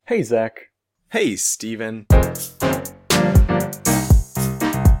Hey, Zach. Hey, Steven.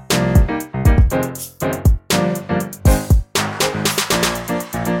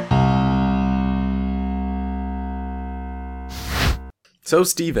 So,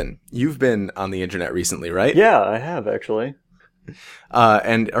 Steven, you've been on the internet recently, right? Yeah, I have actually.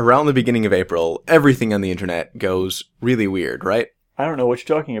 And around the beginning of April, everything on the internet goes really weird, right? I don't know what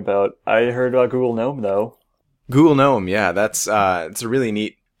you're talking about. I heard about Google Gnome, though. Google Gnome, yeah, that's it's a really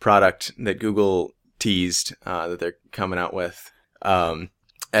neat product that Google teased that they're coming out with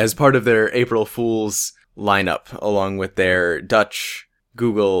as part of their April Fool's lineup, along with their Dutch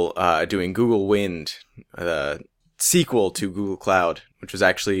Google doing Google Wind, the sequel to Google Cloud, which was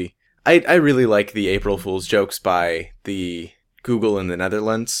actually I really like the April Fool's jokes by the Google in the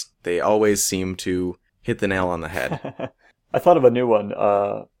Netherlands. They always seem to hit the nail on the head. I thought of a new one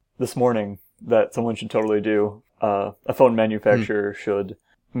this morning that someone should totally do. A phone manufacturer should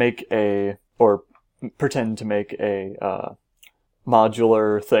make or pretend to make a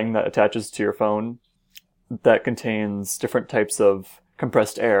modular thing that attaches to your phone that contains different types of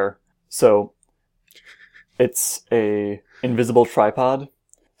compressed air. So it's a invisible tripod.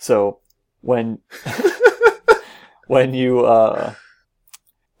 So when when you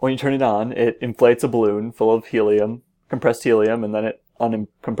turn it on, it inflates a balloon full of helium, compressed helium, and then it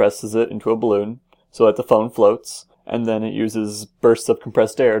uncompresses it into a balloon so that the phone floats, and then it uses bursts of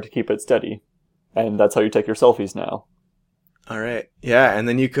compressed air to keep it steady. And that's how you take your selfies now. All right. Yeah, and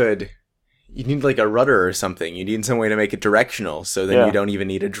then you need like a rudder or something. You need some way to make it directional, so then you don't even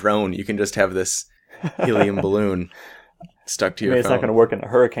need a drone. You can just have this helium balloon stuck to your phone. It's not going to work in a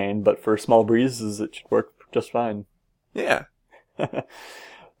hurricane, but for small breezes, it should work just fine. Yeah.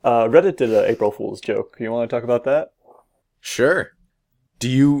 Reddit did an April Fool's joke. You want to talk about that? Sure. Do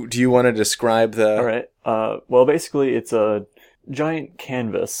you want to describe the... All right. Well, basically, it's a giant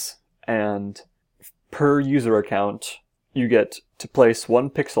canvas, and per user account, you get to place one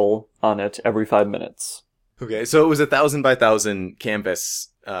pixel on it every 5 minutes. Okay, so it was 1,000 by 1,000 canvas,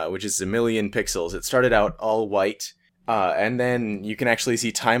 which is 1,000,000 pixels. It started out all white, and then you can actually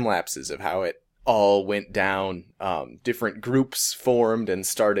see time lapses of how it all went down. Different groups formed and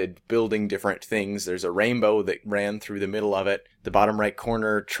started building different things. There's a rainbow that ran through the middle of it. The bottom right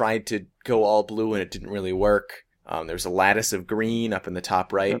corner tried to go all blue and it didn't really work. There's a lattice of green up in the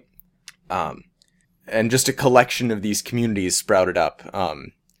top right. Yep. And just a collection of these communities sprouted up.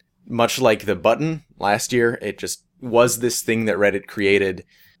 Much like the button last year, it just was this thing that Reddit created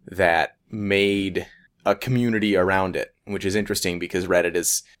that made a community around it, which is interesting because Reddit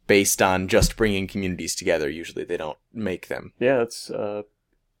is based on just bringing communities together. Usually they don't make them. Yeah, it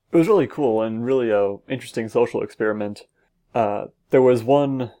was really cool and really a interesting social experiment. There was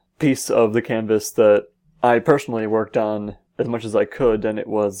one piece of the canvas that I personally worked on as much as I could, and it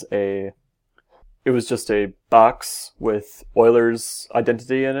was just a box with Euler's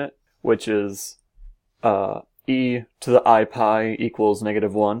identity in it, which is e to the I pi equals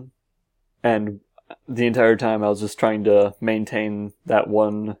 -1. And the entire time I was just trying to maintain that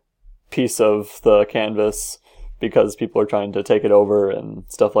one piece of the canvas because people are trying to take it over and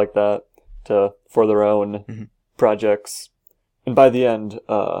stuff like that for their own projects. And by the end,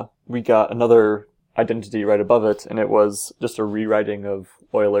 we got another identity right above it, and it was just a rewriting of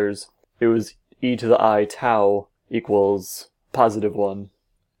Euler's. It was e to the I tau equals +1.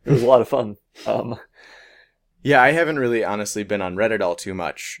 It was a lot of fun. Yeah, I haven't really honestly been on Reddit all too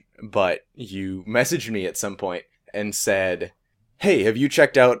much, but you messaged me at some point and said, hey, have you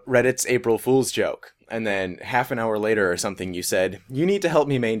checked out Reddit's April Fool's joke? And then half an hour later or something, you said, you need to help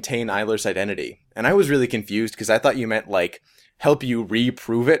me maintain Eiler's identity. And I was really confused because I thought you meant like help you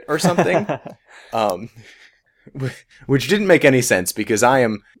reprove it or something. Which didn't make any sense because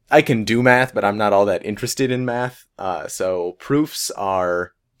I can do math, but I'm not all that interested in math. So proofs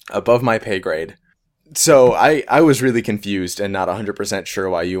are above my pay grade. So I was really confused and not 100% sure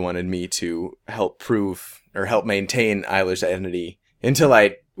why you wanted me to help prove or help maintain Eiler's identity until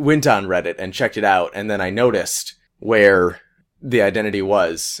I went on Reddit and checked it out, and then I noticed where the identity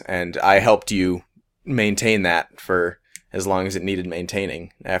was, and I helped you maintain that for as long as it needed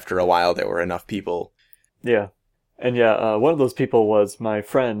maintaining. After a while, there were enough people. Yeah. And one of those people was my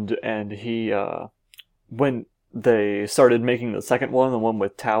friend, and he, when they started making the second one, the one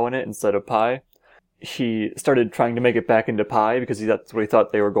with tau in it instead of pi, he started trying to make it back into pi because that's what he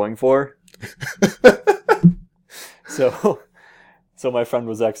thought they were going for. So my friend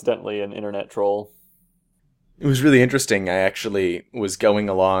was accidentally an internet troll. It was really interesting. I actually was going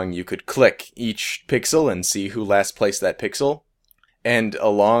along. You could click each pixel and see who last placed that pixel. And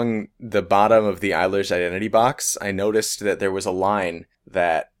along the bottom of the Eiler's identity box, I noticed that there was a line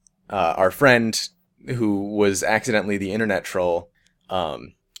that our friend who was accidentally the internet troll,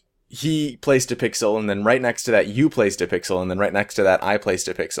 he placed a pixel, and then right next to that you placed a pixel, and then right next to that I placed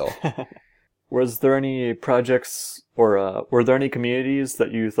a pixel. Was there any projects or were there any communities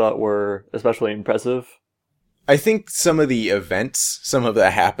that you thought were especially impressive? I think some of the events, some of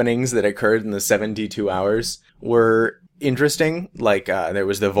the happenings that occurred in the 72 hours were interesting. Like, there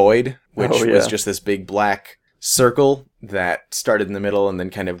was the Void, which was just this big black circle that started in the middle and then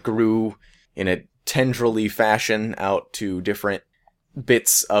kind of grew in a tendrily fashion out to different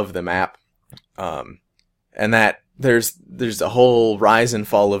bits of the map. And that there's a whole rise and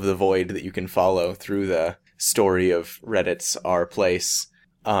fall of the Void that you can follow through the story of Reddit's Our Place.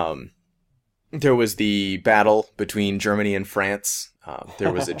 There was the battle between Germany and France.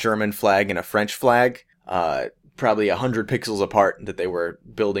 There was a German flag and a French flag, probably 100 pixels apart that they were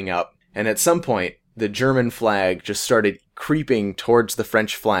building up. And at some point, the German flag just started creeping towards the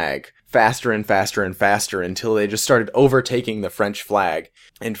French flag faster and faster and faster until they just started overtaking the French flag.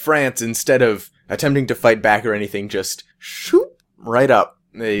 And France, instead of attempting to fight back or anything, just shoop right up.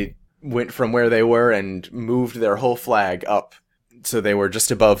 They went from where they were and moved their whole flag up. So they were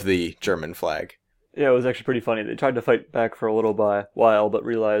just above the German flag. Yeah, it was actually pretty funny. They tried to fight back for a little while, but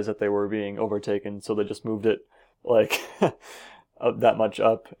realized that they were being overtaken, so they just moved it, like, that much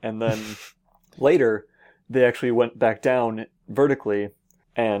up. And then later, they actually went back down vertically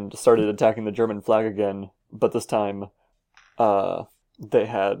and started attacking the German flag again, but this time, they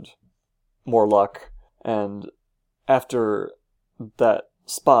had more luck. And after that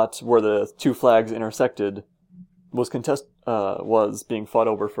spot where the two flags intersected was being fought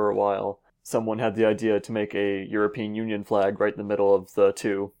over for a while, someone had the idea to make a European Union flag right in the middle of the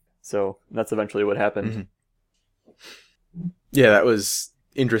two. So that's eventually what happened. Mm-hmm. Yeah, that was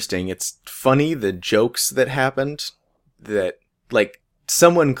interesting. It's funny, the jokes that happened, that, like,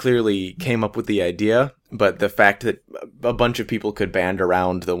 someone clearly came up with the idea, but the fact that a bunch of people could band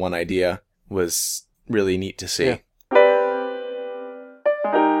around the one idea was really neat to see. Yeah.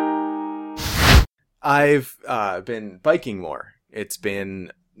 I've been biking more. It's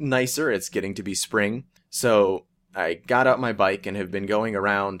been nicer. It's getting to be spring. So I got out my bike and have been going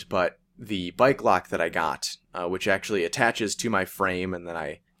around, but the bike lock that I got, which actually attaches to my frame and then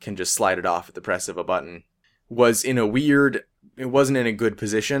I can just slide it off at the press of a button, was in a weird... It wasn't in a good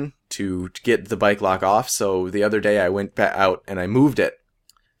position to get the bike lock off, so the other day I went out and I moved it.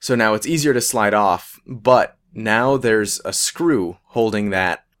 So now it's easier to slide off, but now there's a screw holding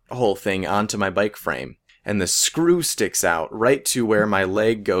that whole thing onto my bike frame, and the screw sticks out right to where my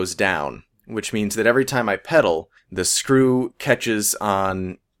leg goes down, which means that every time I pedal, the screw catches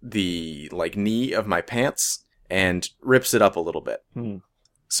on the, like, knee of my pants and rips it up a little bit.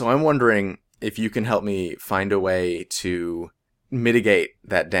 So I'm wondering if you can help me find a way to mitigate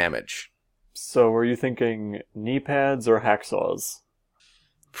that damage. So were you thinking knee pads or hacksaws?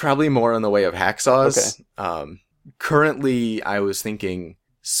 Probably more in the way of hacksaws. Okay. Currently, I was thinking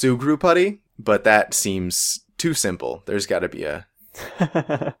Sugru putty, but that seems too simple. There's got to be a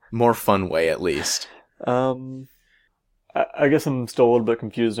more fun way, at least. I guess I'm still a little bit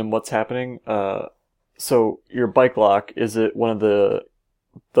confused in what's happening. So your bike lock, is it one of the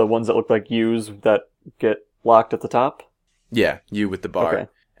ones that look like U's that get locked at the top? Yeah, U with the bar. Okay.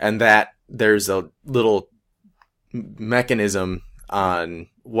 And that, there's a little mechanism on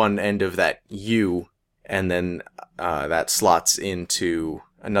one end of that U, and then that slots into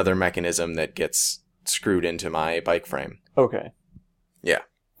another mechanism that gets screwed into my bike frame. Okay. Yeah.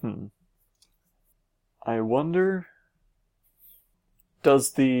 I wonder,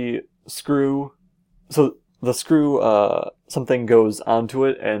 does the screw... So the screw, something goes onto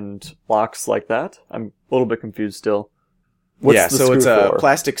it and locks like that? I'm a little bit confused still. What's the so screw it's a for?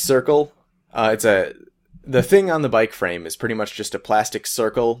 plastic circle. The thing on the bike frame is pretty much just a plastic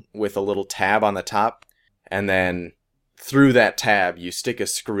circle with a little tab on the top, and then through that tab you stick a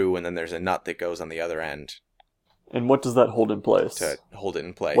screw, and then there's a nut that goes on the other end. And what does that hold in place? To hold it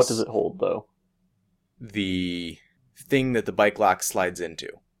in place. What does it hold, though? The thing that the bike lock slides into.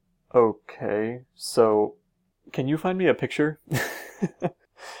 Okay, so can you find me a picture?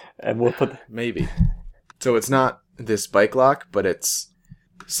 And we'll put... Maybe. So it's not this bike lock, but it's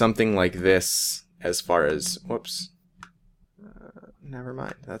something like this as far as... Whoops. Never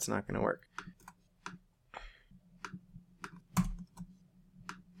mind. That's not going to work.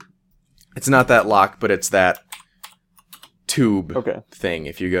 It's not that lock, but it's that tube thing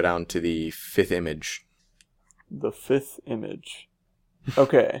if you go down to the 5th image. The 5th image.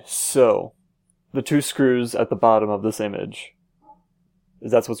 Okay, so the two screws at the bottom of this image.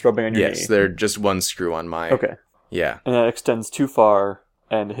 Is that what's rubbing on your knee? Yes, they're just one screw on my... Okay. Yeah. And that extends too far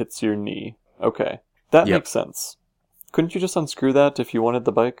and hits your knee. Okay. That Yep. makes sense. Couldn't you just unscrew that if you wanted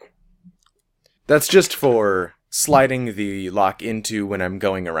the bike? That's just for sliding the lock into when I'm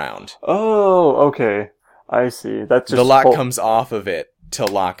going around. Oh, okay. I see. That's just The lock comes off of it to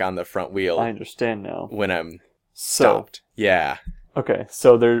lock on the front wheel I understand now. when I'm So, stopped. Yeah. okay,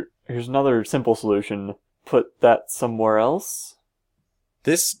 so here's another simple solution. Put that somewhere else.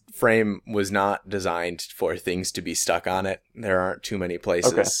 This frame was not designed for things to be stuck on it. There aren't too many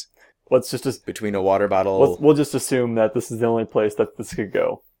places Okay. Let's just between a water bottle. we'll just assume that this is the only place that this could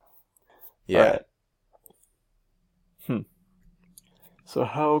go. Yeah. Alright. So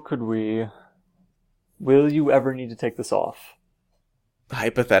how could we... Will you ever need to take this off?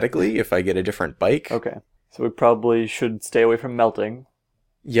 Hypothetically, if I get a different bike. Okay. So we probably should stay away from melting.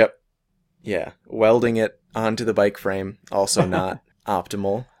 Yep. Yeah. Welding it onto the bike frame, also not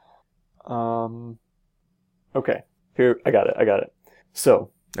optimal. Okay. Here, I got it.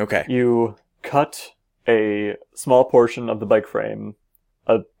 So, Okay. you cut a small portion of the bike frame,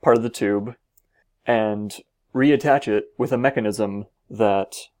 a part of the tube, and reattach it with a mechanism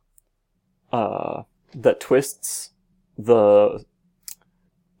that twists the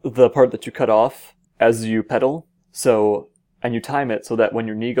part that you cut off as you pedal. So, and you time it so that when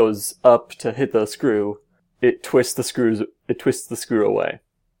your knee goes up to hit the screw, it twists the screw away.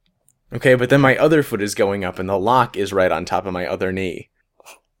 Okay, but then my other foot is going up and the lock is right on top of my other knee.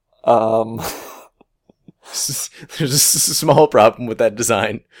 There's a small problem with that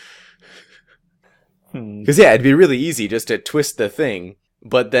design. Because, yeah, it'd be really easy just to twist the thing,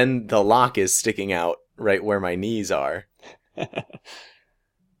 but then the lock is sticking out right where my knees are.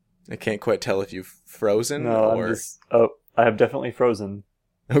 I can't quite tell if you've frozen No, or... I have definitely frozen.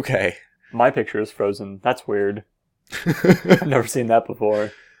 Okay. My picture is frozen. That's weird. I've never seen that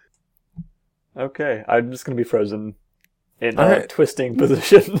before. Okay, I'm just gonna be frozen in a Alright. twisting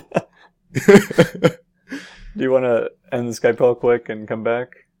position. Do you want to end the Skype call quick and come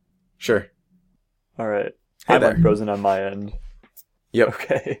back? Sure. Alright. Hey I'm there. unfrozen on my end. Yep.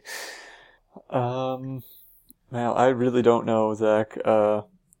 Okay. Now, I really don't know, Zach.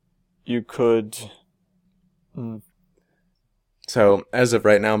 You could... So, as of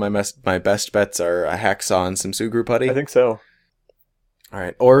right now, my best bets are a hacksaw and some Sugru putty. I think so. All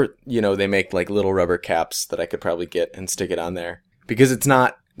right. Or, they make like little rubber caps that I could probably get and stick it on there. Because it's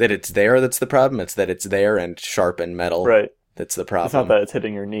not that it's there that's the problem, it's that it's there and sharp and metal Right. that's the problem. It's not that it's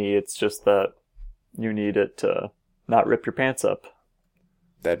hitting your knee, it's just that you need it to not rip your pants up.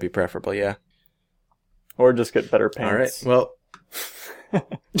 That'd be preferable, yeah. Or just get better pants. All right. Well,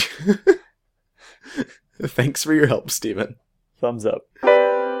 thanks for your help, Steven. Thumbs up.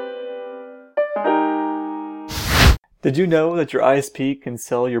 Did you know that your ISP can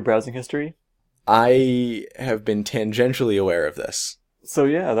sell your browsing history? I have been tangentially aware of this. So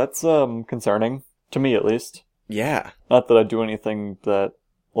yeah, that's concerning. To me, at least. Yeah. Not that I do anything that,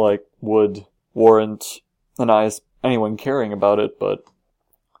 would warrant anyone caring about it, but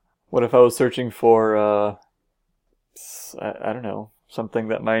what if I was searching for, I don't know, something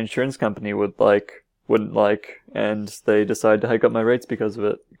that my insurance company wouldn't like, and they decide to hike up my rates because of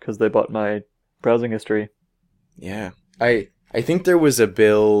it, because they bought my browsing history. Yeah. I think there was a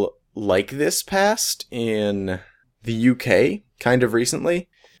bill like this passed in the UK kind of recently,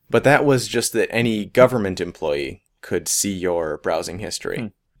 but that was just that any government employee could see your browsing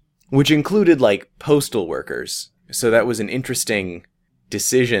history, which included postal workers. So that was an interesting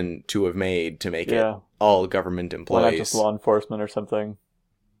decision to have made to make it all government Why employees. not just law enforcement or something?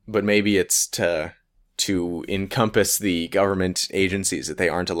 But maybe it's to encompass the government agencies that they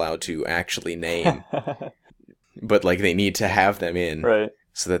aren't allowed to actually name. But they need to have them in Right.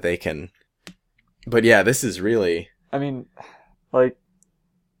 so that they can. But yeah, this is really. I mean,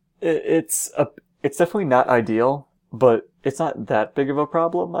 it's definitely not ideal, but it's not that big of a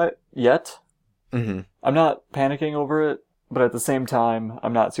problem yet. Mm-hmm. I'm not panicking over it, but at the same time,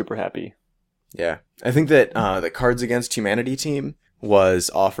 I'm not super happy. Yeah, I think that the Cards Against Humanity team was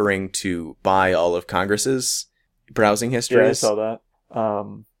offering to buy all of Congress's browsing histories. Yeah, I saw that.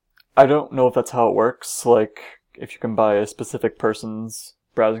 I don't know if that's how it works. If you can buy a specific person's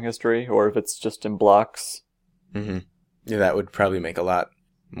browsing history, or if it's just in blocks. Mm-hmm. Yeah, that would probably make a lot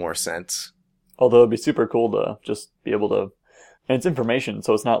more sense. Although it'd be super cool to just be able to... And it's information,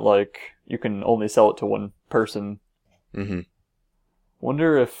 so it's not like you can only sell it to one person. Mm-hmm.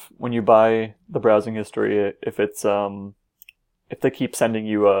 Wonder if, when you buy the browsing history, if it's, if they keep sending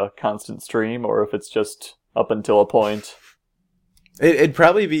you a constant stream, or if it's just up until a point. It'd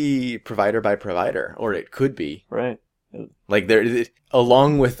probably be provider by provider, or it could be. Right. Like,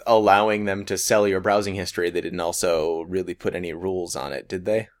 along with allowing them to sell your browsing history, they didn't also really put any rules on it, did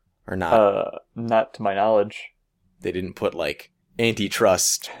they? Or not? Not to my knowledge. They didn't put, like,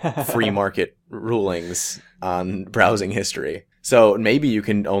 antitrust free market rulings on browsing history. So maybe you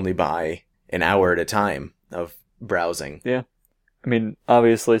can only buy an hour at a time of browsing. Yeah. I mean,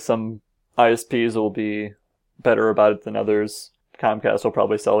 obviously some ISPs will be better about it than others. Comcast will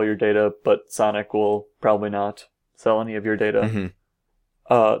probably sell your data, but Sonic will probably not sell any of your data.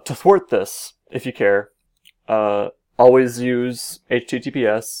 Mm-hmm. To thwart this, if you care, always use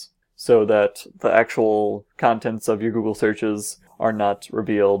HTTPS so that the actual contents of your Google searches are not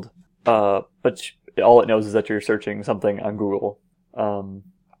revealed. But all it knows is that you're searching something on Google.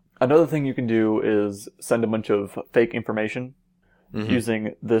 Another thing you can do is send a bunch of fake information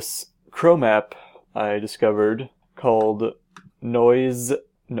using this Chrome app I discovered called Noiszy.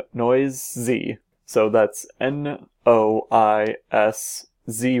 So that's Noiszy,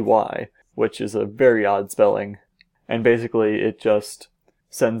 which is a very odd spelling. And basically it just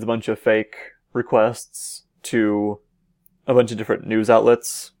sends a bunch of fake requests to a bunch of different news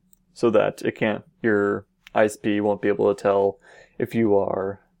outlets so that your ISP won't be able to tell if you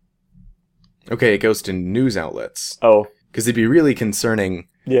are... Okay, it goes to news outlets. Oh. Because it'd be really concerning...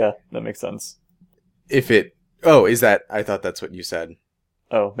 Yeah, that makes sense. If it... Oh, is that... I thought that's what you said.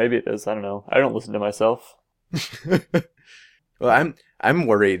 Oh, maybe it is. I don't know. I don't listen to myself. Well, I'm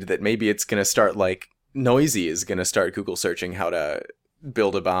worried that maybe it's going to start like... Noisy is going to start Google searching how to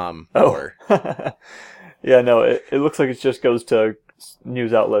build a bomb. Oh. Or... Yeah, no, it looks like it just goes to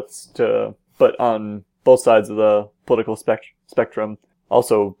news outlets, but on both sides of the political spectrum.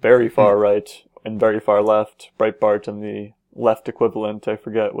 Also very far right and very far left. Breitbart and the left equivalent. I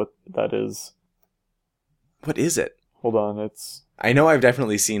forget what that is. What is it? Hold on, it's... I know I've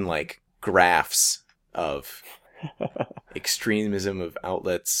definitely seen, like, graphs of extremism of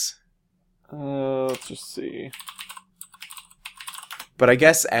outlets. Let's just see. But I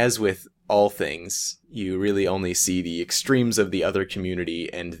guess, as with all things, you really only see the extremes of the other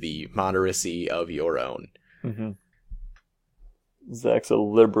community and the moderacy of your own. Mm-hmm. Zach's a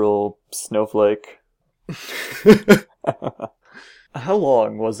liberal snowflake. How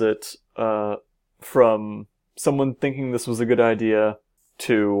long was it from someone thinking this was a good idea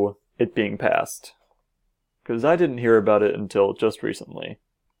to it being passed? Because I didn't hear about it until just recently.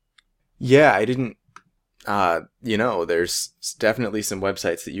 Yeah, I didn't... there's definitely some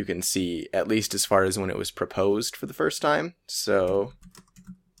websites that you can see, at least as far as when it was proposed for the first time. So,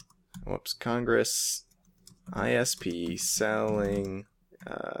 Congress, ISP, selling,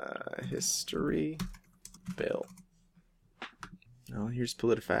 history, bill. Oh, here's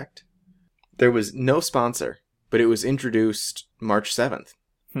PolitiFact. There was no sponsor, but it was introduced March 7th.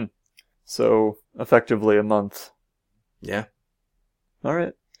 So, effectively a month. Yeah.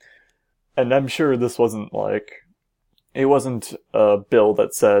 Alright. And I'm sure this wasn't it wasn't a bill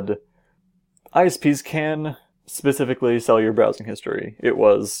that said ISPs can specifically sell your browsing history. It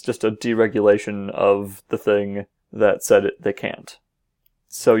was just a deregulation of the thing that said they can't.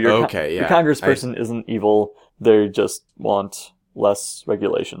 So your congressperson isn't evil, they just want less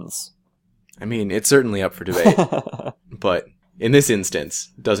regulations. I mean, it's certainly up for debate, but in this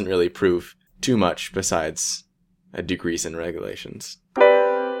instance, it doesn't really prove too much besides a decrease in regulations.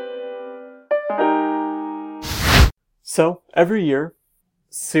 So, every year,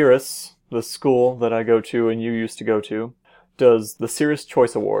 Cirrus, the school that I go to and you used to go to, does the Cirrus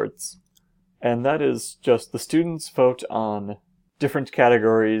Choice Awards. And that is just the students vote on different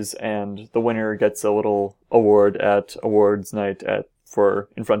categories and the winner gets a little award at awards night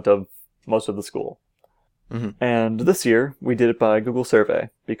in front of most of the school. Mm-hmm. And this year, we did it by Google Survey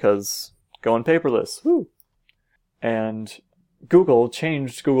because going paperless, woo! And Google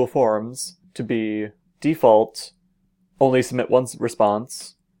changed Google Forms to be default only submit one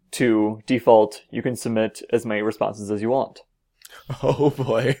response, to default, you can submit as many responses as you want. Oh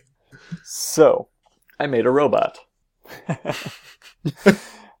boy. So, I made a robot.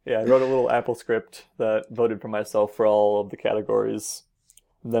 Yeah, I wrote a little Apple script that voted for myself for all of the categories.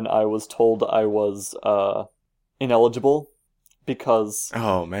 Then I was told I was ineligible because...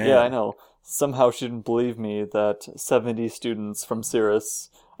 Oh, man. Yeah, I know. Somehow she didn't believe me that 70 students from Cirrus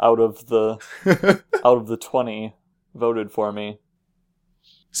out of the 20... voted for me.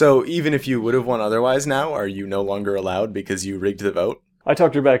 So even if you would have won otherwise now, are you no longer allowed because you rigged the vote? I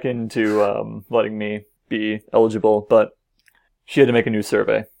talked her back into letting me be eligible, but she had to make a new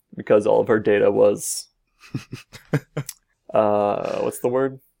survey because all of her data was... what's the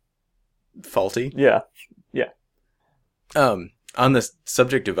word? Faulty? Yeah. On the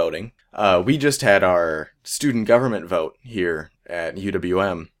subject of voting, we just had our student government vote here at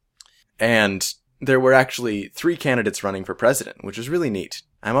UWM, and there were actually 3 candidates running for president, which is really neat.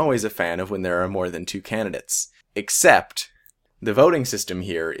 I'm always a fan of when there are more than 2 candidates, except the voting system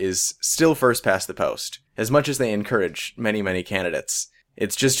here is still first past the post. As much as they encourage many, many candidates,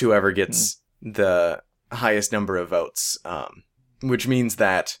 it's just whoever gets the highest number of votes, which means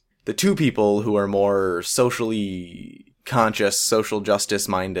that the 2 people who are more socially conscious, social justice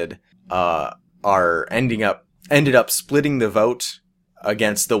minded, are ended up splitting the vote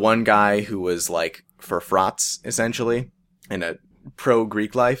against the one guy who was like for frauds, essentially, in a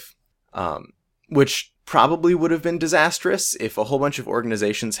pro-Greek life, which probably would have been disastrous if a whole bunch of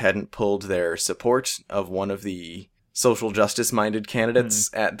organizations hadn't pulled their support of one of the social justice minded candidates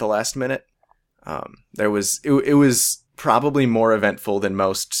at the last minute. It was probably more eventful than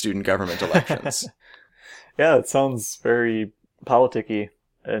most student government elections. Yeah, it sounds very politicky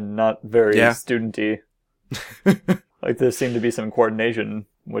and not very studenty. Like there seemed to be some coordination,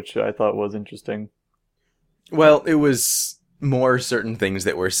 which I thought was interesting. Well, it was more certain things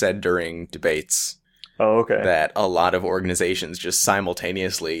that were said during debates. Oh, okay. That a lot of organizations just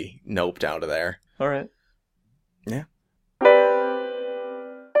simultaneously noped out of there. All right. Yeah.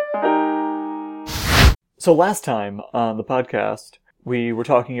 So last time on the podcast, we were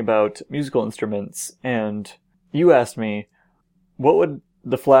talking about musical instruments, and you asked me, what would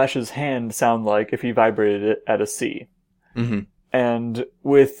the Flash's hand sound like if he vibrated it at a C? Mm-hmm. And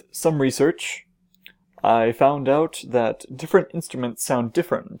with some research, I found out that different instruments sound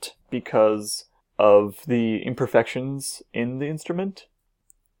different because of the imperfections in the instrument,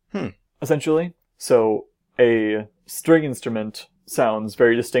 essentially. So a string instrument sounds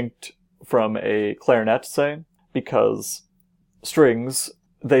very distinct from a clarinet, say, because strings,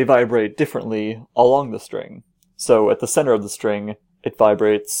 they vibrate differently along the string. So at the center of the string, it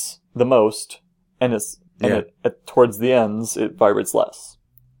vibrates the most, and towards the ends, it vibrates less.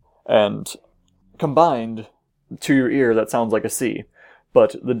 And combined, to your ear, that sounds like a C,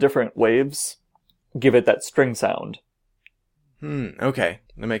 but the different waves give it that string sound. Okay,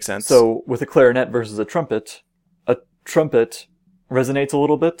 that makes sense. So with a clarinet versus a trumpet resonates a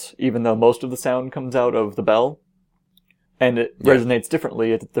little bit, even though most of the sound comes out of the bell. And it resonates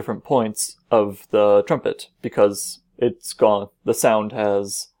differently at different points of the trumpet, because the sound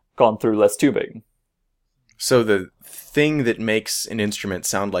has gone through less tubing. So the thing that makes an instrument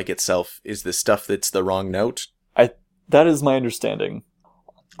sound like itself is the stuff that's the wrong note? That is my understanding.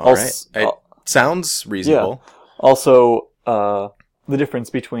 All right. It sounds reasonable. Yeah. Also, the difference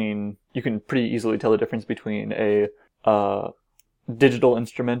between... You can pretty easily tell the difference between a digital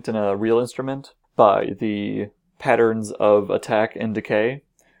instrument and a real instrument by the patterns of attack and decay.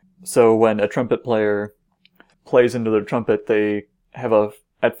 So when a trumpet player plays into their trumpet, they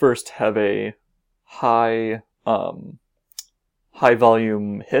at first have a high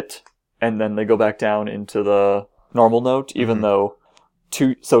volume hit, and then they go back down into the normal note, even though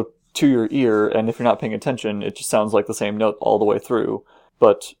to your ear, and if you're not paying attention, it just sounds like the same note all the way through.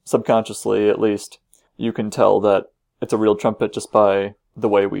 But subconsciously, at least, you can tell that it's a real trumpet just by the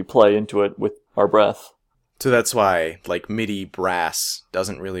way we play into it with our breath. So that's why, like, MIDI brass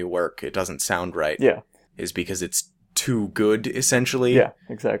doesn't really work. It doesn't sound right. Yeah. Is because it's too good, essentially. Yeah,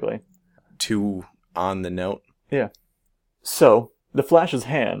 exactly. Too on the note. Yeah. So, the Flash's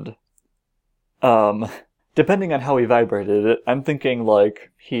hand, depending on how he vibrated it, I'm thinking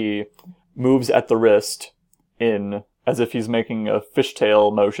like he moves at the wrist as if he's making a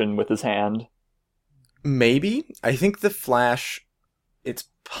fishtail motion with his hand. Maybe. I think the Flash... It's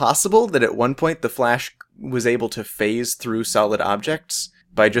possible that at one point the Flash was able to phase through solid objects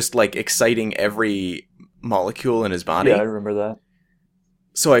by just, like, exciting every molecule in his body. Yeah, I remember that.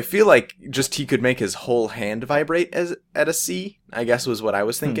 So I feel like just he could make his whole hand vibrate at a C, I guess was what I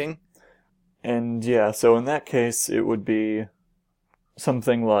was thinking. And yeah, so in that case, it would be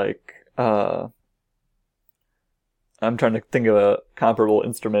something like... I'm trying to think of a comparable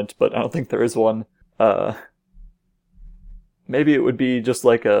instrument, but I don't think there is one. Maybe it would be just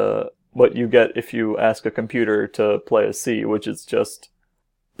like what you get if you ask a computer to play a C, which is just,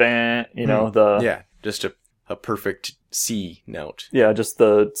 Yeah, just a perfect C note. Yeah, just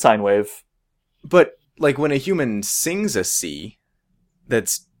the sine wave. But, like, when a human sings a C,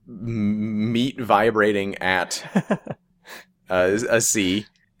 that's meat vibrating at a C,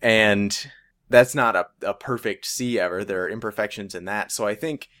 and that's not a perfect C ever. There are imperfections in that. So I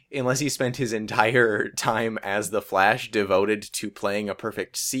think unless he spent his entire time as the Flash devoted to playing a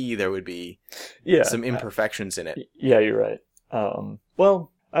perfect C, there would be some imperfections in it. Yeah, you're right.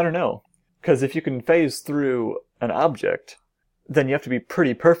 Well, I don't know. Because if you can phase through an object, then you have to be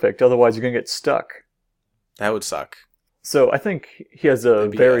pretty perfect, otherwise you're going to get stuck. That would suck. So I think he has a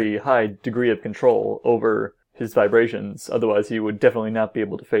That'd be very high degree of control over his vibrations, otherwise he would definitely not be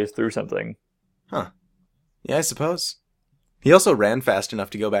able to phase through something. Huh. Yeah, I suppose. He also ran fast enough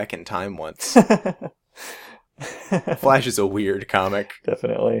to go back in time once. Flash is a weird comic.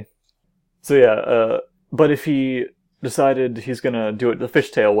 Definitely. So yeah, but if he decided he's gonna do it the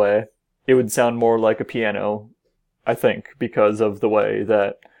fishtail way, it would sound more like a piano, I think, because of the way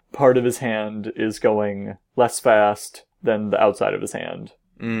that part of his hand is going less fast than the outside of his hand.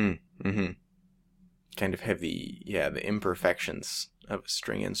 Mm-hmm. Kind of have the imperfections of a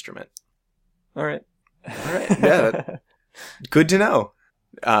string instrument. All right. Yeah. Good to know.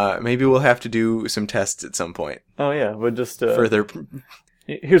 Maybe we'll have to do some tests at some point. Oh yeah, we'll just further.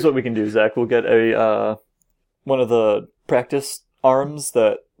 Here's what we can do, Zach. We'll get a one of the practice arms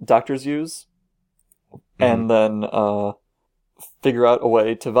that doctors use, and then figure out a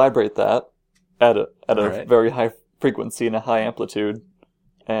way to vibrate that at a right. very high frequency and a high amplitude,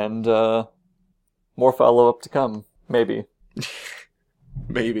 and more follow-up to come, maybe.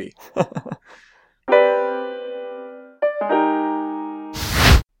 Maybe.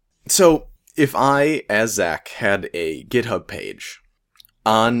 So, if I, as Zach, had a GitHub page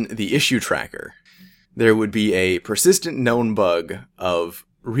on the issue tracker, there would be a persistent known bug of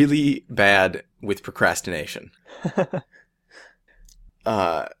really bad with procrastination.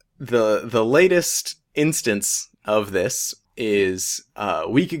 The latest instance of this is a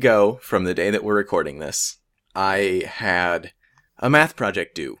week ago from the day that we're recording this. I had a math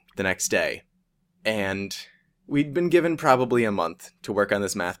project due the next day, and we'd been given probably a month to work on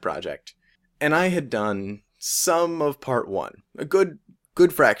this math project, and I had done some of part 1, a good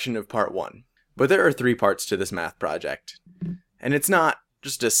fraction of part 1. But there are 3 parts to this math project, and it's not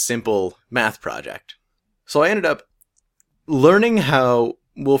just a simple math project. So I ended up learning how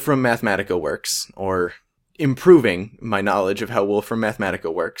Wolfram Mathematica works, or improving my knowledge of how Wolfram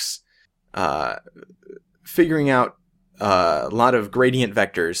Mathematica works, figuring out a lot of gradient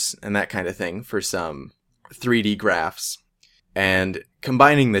vectors and that kind of thing for some 3D graphs, and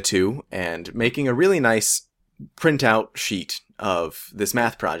combining the two and making a really nice printout sheet of this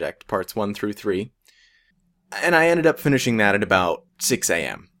math project, parts 1 through 3. And I ended up finishing that at about 6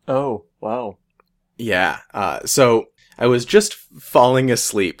 a.m. Oh, wow. Yeah, so I was just falling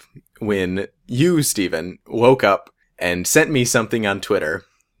asleep when you, Stephen, woke up and sent me something on Twitter,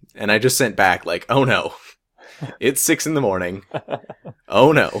 and I just sent back like, oh no, it's 6 in the morning.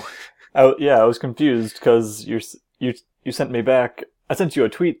 Oh no. I was confused because you sent me back. I sent you a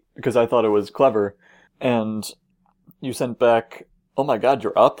tweet because I thought it was clever, and you sent back, "Oh my God,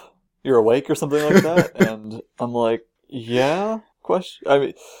 you're up? You're awake?" or something like that. And I'm like, "Yeah?" I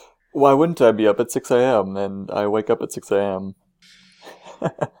mean, why wouldn't I be up at 6 a.m. and I wake up at 6 a.m.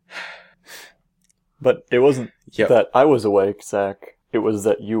 But it wasn't that I was awake, Zach. It was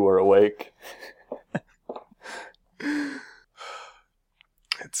that you were awake.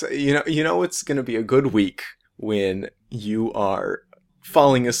 It's it's going to be a good week when you are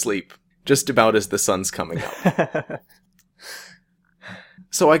falling asleep just about as the sun's coming up.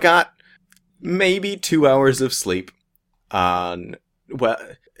 So I got maybe 2 hours of sleep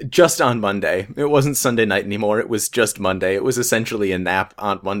just on Monday. It wasn't Sunday night anymore. It was just Monday. It was essentially a nap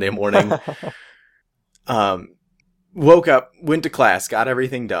on Monday morning. Woke up, went to class, got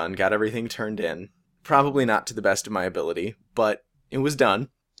everything done, got everything turned in. Probably not to the best of my ability, but it was done.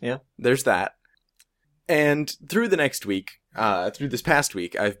 Yeah. There's that. And through the next week, through this past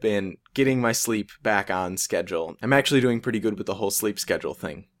week, I've been getting my sleep back on schedule. I'm actually doing pretty good with the whole sleep schedule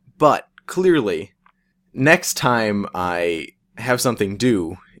thing. But clearly, next time I have something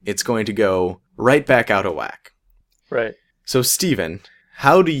due, it's going to go right back out of whack. Right. So, Steven,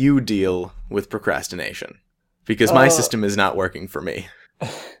 how do you deal with procrastination? Because my system is not working for me.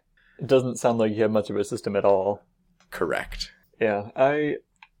 It doesn't sound like you have much of a system at all. Correct. Yeah, I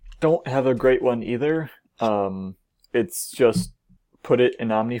don't have a great one either. It's just put it in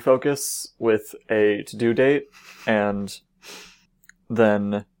OmniFocus with a to-do date, and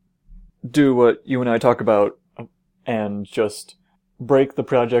then do what you and I talk about, and just break the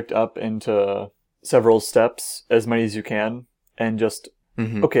project up into several steps, as many as you can, and just,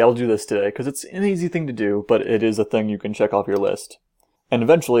 okay, I'll do this today, because it's an easy thing to do, but it is a thing you can check off your list. And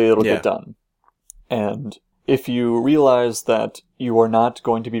eventually it'll get done. And if you realize that you are not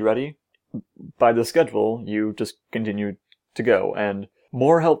going to be ready by the schedule, you just continue to go. And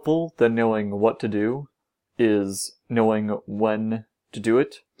more helpful than knowing what to do is knowing when to do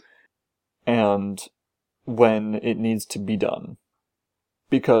it and when it needs to be done.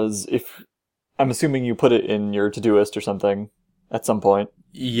 Because if, I'm assuming you put it in your to-do list or something, at some point.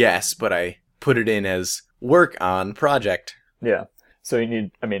 Yes, but I put it in as work on project. Yeah. So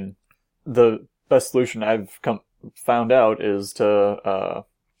the best solution I've found out is to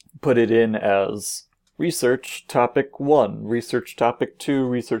put it in as research topic 1, research topic 2,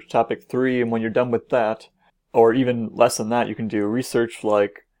 research topic 3, and when you're done with that, or even less than that, you can do research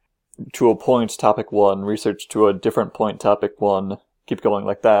like to a point topic 1, research to a different point topic 1, keep going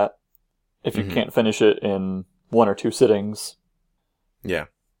like that. If you can't finish it in 1 or 2 sittings. Yeah.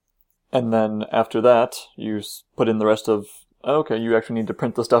 And then after that, you put in the rest of, okay, you actually need to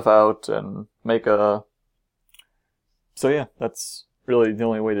print the stuff out and make a... So yeah, that's really the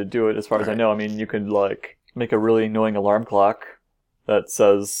only way to do it as far as I know. I mean, you could like make a really annoying alarm clock that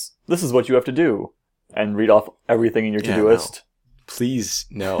says, this is what you have to do, and read off everything in your to-do list. Please,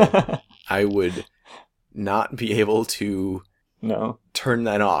 no. I would not be able to turn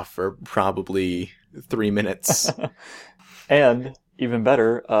that off for probably 3 minutes. And, even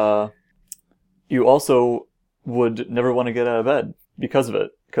better, you also would never want to get out of bed because of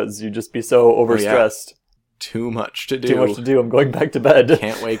it, because you'd just be so overstressed. Oh, yeah. Too much to do. Too much to do. I'm going back to bed.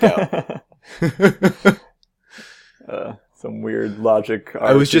 Can't wake up. Some weird logic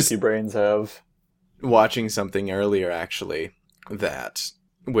I was just brains have. Watching something earlier, actually, that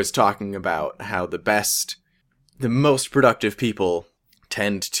was talking about how the most productive people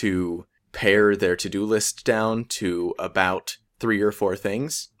tend to pare their to-do list down to about 3 or 4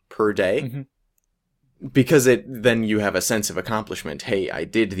 things per day. Mm-hmm. Because then you have a sense of accomplishment. Hey, I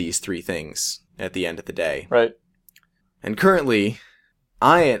did these 3 things at the end of the day. Right. And currently,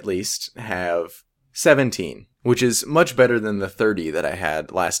 I at least have 17, which is much better than the 30 that I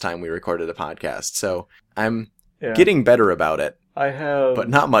had last time we recorded a podcast. So I'm getting better about it. But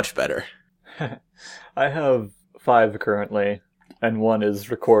not much better. I have 5 currently, and 1 is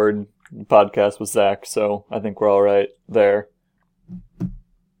record podcast with Zach, so I think we're all right there.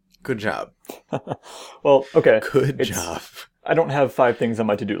 Good job. Well, okay. Good job. I don't have 5 things on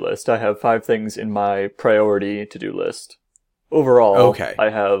my to-do list. I have 5 things in my priority to-do list. Overall, I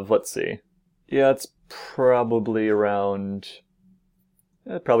have, let's see. Yeah, it's probably around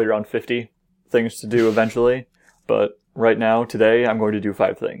 50 things to do eventually. But right now, today, I'm going to do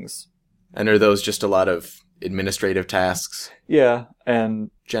 5 things. And are those just a lot of administrative tasks? Yeah,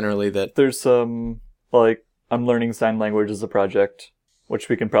 and generally there's some, like, I'm learning sign language as a project, which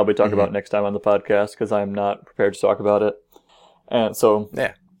we can probably talk about next time on the podcast, because I'm not prepared to talk about it. And so,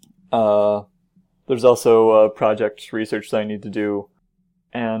 there's also project research that I need to do,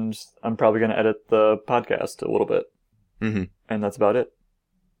 and I'm probably going to edit the podcast a little bit. Mm-hmm. And that's about it.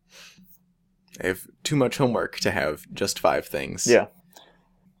 I have too much homework to have just 5 things. Yeah.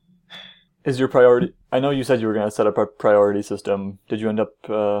 Is your priority... I know you said you were going to set up a priority system. Did you end up...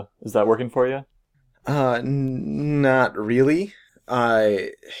 is that working for you? Not really.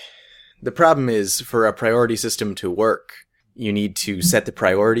 The problem is, for a priority system to work, you need to set the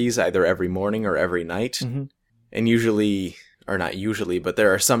priorities either every morning or every night. Mm-hmm. And usually, or not usually, but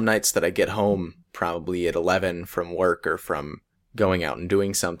there are some nights that I get home probably at 11 from work or from going out and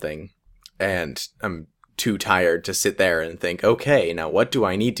doing something. And I'm too tired to sit there and think, okay, now what do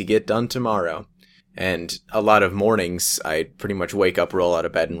I need to get done tomorrow? And a lot of mornings, I pretty much wake up, roll out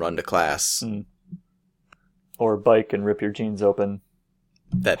of bed, and run to class. Mm. Or bike and rip your jeans open.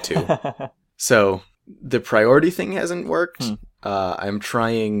 That too. So, the priority thing hasn't worked. I'm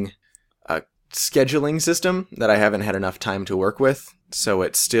trying a scheduling system that I haven't had enough time to work with. So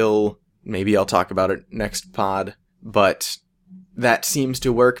it's still, maybe I'll talk about it next pod, but that seems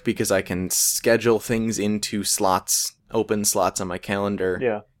to work because I can schedule things into slots, open slots on my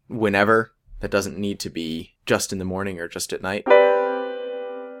calendar whenever. That doesn't need to be just in the morning or just at night.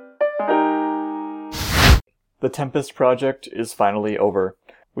 The Tempest project is finally over.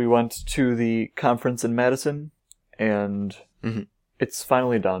 We went to the conference in Madison, and it's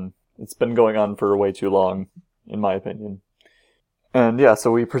finally done. It's been going on for way too long, in my opinion. And yeah,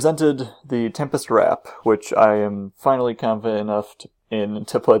 so we presented the Tempest wrap, which I am finally confident enough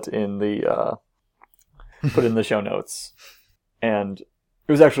to put in the show notes. And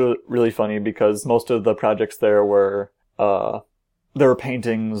it was actually really funny because most of the projects there were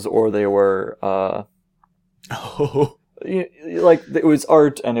paintings, or they were like, it was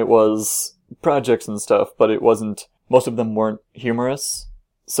art and it was projects and stuff, but it wasn't, most of them weren't humorous.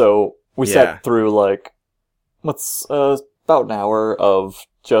 So we sat through like, about an hour of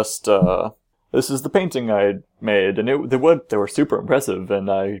just, this is the painting I made, and they were super impressive, and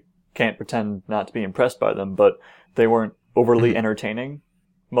I can't pretend not to be impressed by them, but they weren't overly entertaining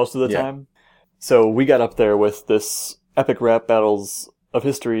most of the time. So we got up there with this epic rap battles of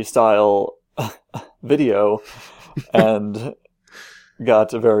history style video, and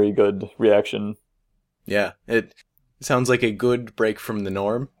got a very good reaction. Yeah, it sounds like a good break from the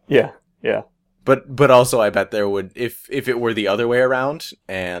norm. Yeah, yeah. But also I bet there would, if it were the other way around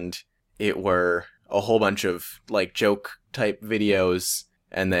and it were a whole bunch of like joke type videos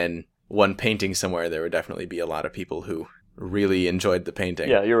and then one painting somewhere, there would definitely be a lot of people who really enjoyed the painting.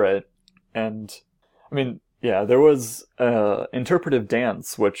 Yeah, you're right. And I mean, yeah, there was interpretive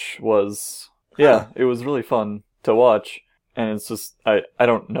dance, which was it was really fun to watch. And it's just I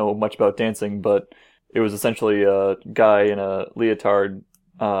don't know much about dancing, but it was essentially a guy in a leotard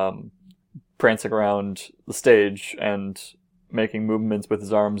prancing around the stage and making movements with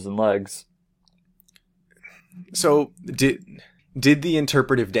his arms and legs. So did the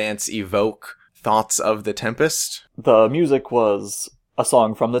interpretive dance evoke thoughts of The Tempest? The music was a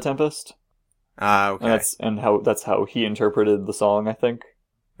song from The Tempest. Ah, okay. And that's how he interpreted the song, I think,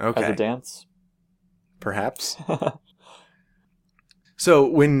 okay. as a dance. Perhaps. So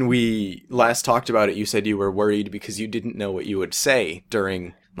when we last talked about it, you said you were worried because you didn't know what you would say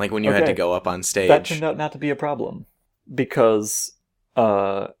during, like, when you had to go up on stage. That turned out not to be a problem because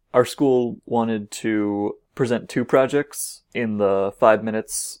our school wanted to present 2 projects in the 5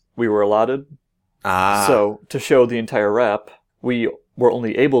 minutes we were allotted. Ah. So to show the entire rap, we were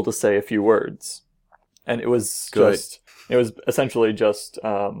only able to say a few words. And it was essentially just,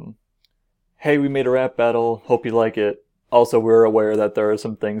 hey, we made a rap battle, hope you like it. Also, we're aware that there are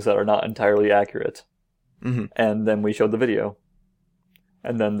some things that are not entirely accurate. Mm-hmm. And then we showed the video.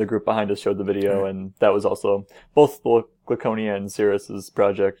 And then the group behind us showed the video, and that was also... Both Glyconia and Cirrus's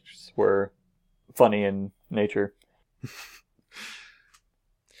projects were funny in nature.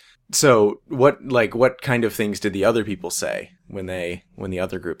 So, what kind of things did the other people say when the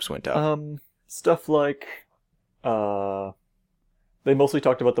other groups went up? Stuff like... They mostly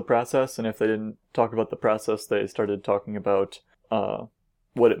talked about the process, and if they didn't talk about the process, they started talking about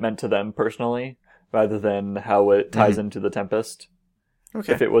what it meant to them personally, rather than how it ties into the Tempest.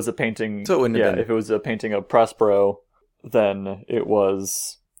 Okay. If it was a painting, so it wouldn't have been... if it was a painting of Prospero, then it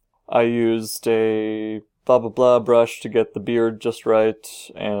was, I used a blah blah blah brush to get the beard just right,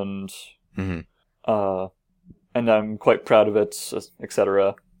 and I'm quite proud of it,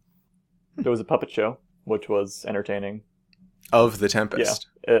 etc. There was a puppet show, which was entertaining. Of the Tempest.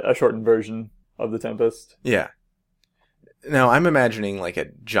 Yeah, a shortened version of the Tempest. Yeah. Now, I'm imagining like a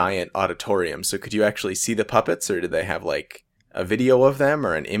giant auditorium, so could you actually see the puppets, or did they have like a video of them,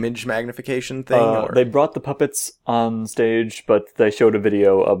 or an image magnification thing? They brought the puppets on stage, but they showed a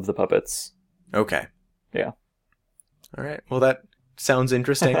video of the puppets. Okay. Yeah. All right. Well, that sounds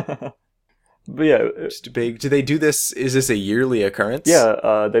interesting. But yeah. Just big. Do they do this? Is this a yearly occurrence?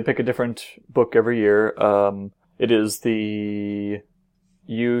 Yeah, they pick a different book every year. It is the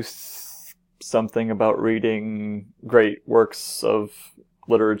youth something about reading great works of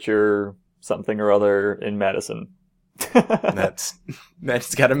literature, something or other in Madison. That's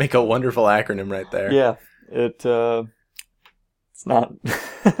got to make a wonderful acronym right there. Yeah, it's not.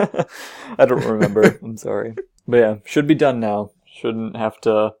 I don't remember. I'm sorry, but yeah, should be done now. Shouldn't have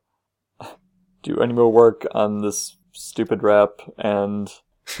to do any more work on this stupid rap, and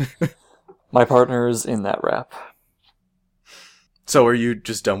my partner's in that rap. So are you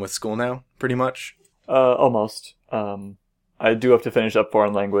just done with school now, pretty much? Almost. I do have to finish up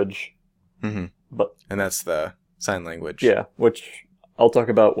foreign language. Mm-hmm. And that's the sign language. Yeah, which I'll talk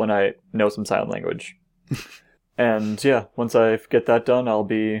about when I know some sign language. And yeah, once I get that done, I'll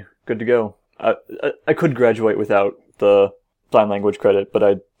be good to go. I could graduate without the sign language credit, but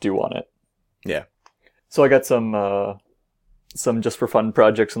I do want it. Yeah. So I got some just for fun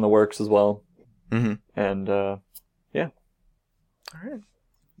projects in the works as well. Mm-hmm. And yeah. All right.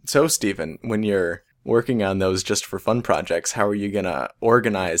 So, Stephen, when you're working on those just for fun projects, how are you going to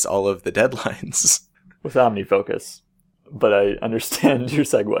organize all of the deadlines? With OmniFocus. But I understand your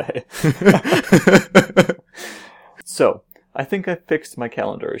segue. So, I think I fixed my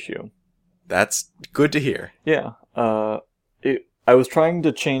calendar issue. That's good to hear. Yeah. I was trying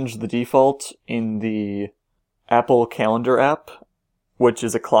to change the default in the Apple Calendar app, which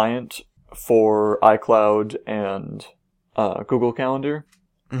is a client for iCloud and Google Calendar.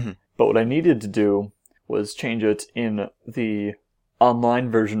 Mm-hmm. But what I needed to do was change it in the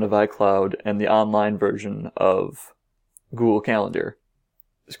online version of iCloud and the online version of Google Calendar.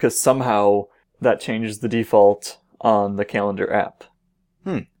 Because somehow that changes the default on the calendar app.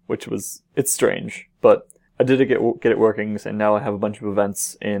 Which it's strange. But I did get it working, and now I have a bunch of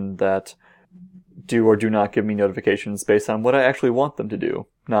events in that do or do not give me notifications based on what I actually want them to do,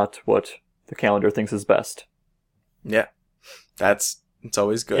 not what the calendar thinks is best. Yeah. It's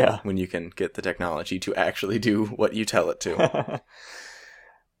always good when you can get the technology to actually do what you tell it to.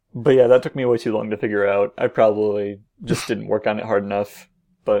 But yeah, that took me way too long to figure out. I probably just didn't work on it hard enough.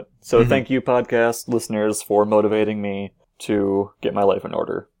 But so thank you, podcast listeners, for motivating me to get my life in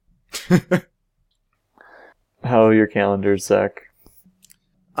order. How are your calendars, Zach?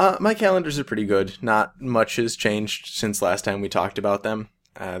 My calendars are pretty good. Not much has changed since last time we talked about them.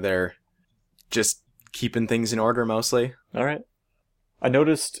 They're just keeping things in order mostly. All right. I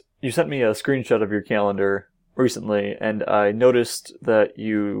noticed you sent me a screenshot of your calendar recently, and I noticed that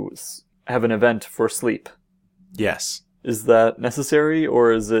you have an event for sleep. Yes. Is that necessary,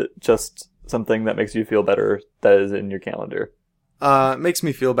 or is it just something that makes you feel better that is in your calendar? Makes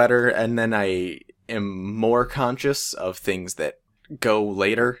me feel better, and then I am more conscious of things that go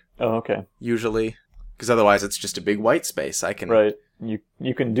later. Oh, okay. Usually. Because otherwise it's just a big white space. I can... Right. You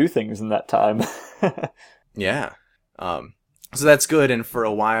can do things in that time. Yeah. So that's good, and for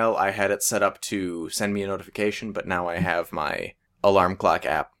a while I had it set up to send me a notification, but now I have my alarm clock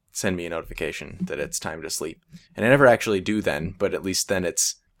app send me a notification that it's time to sleep. And I never actually do then, but at least then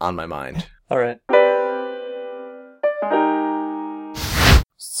it's on my mind. All right.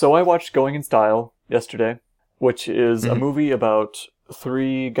 So I watched Going in Style yesterday, which is a movie about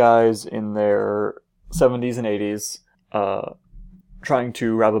three guys in their 70s and 80s trying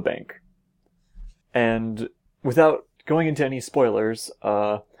to rob a bank. And without going into any spoilers,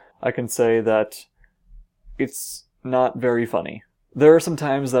 I can say that it's not very funny. There are some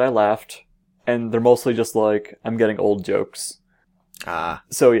times that I laughed, and they're mostly just like, I'm getting old jokes.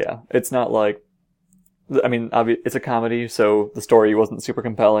 So yeah, it's not like... I mean, it's a comedy, so the story wasn't super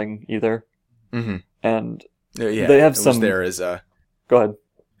compelling either. Mm-hmm. And yeah, they have some... there is a... Go ahead.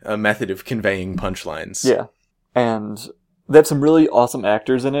 A method of conveying punchlines. Yeah. And they have some really awesome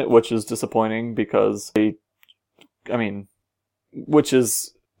actors in it, which is disappointing because which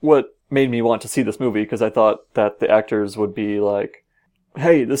is what made me want to see this movie, because I thought that the actors would be like,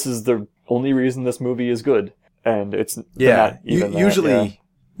 hey, this is the only reason this movie is good. And it's not even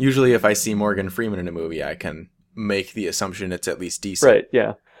Usually if I see Morgan Freeman in a movie, I can make the assumption it's at least decent. Right,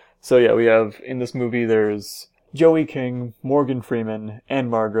 yeah. So yeah, we have, in this movie, there's Joey King, Morgan Freeman, Anne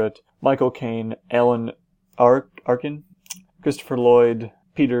Margaret, Michael Caine, Alan Arkin, Christopher Lloyd,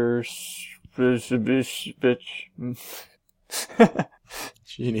 Peter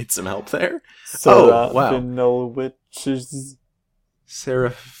You need some help there? Serafinowicz.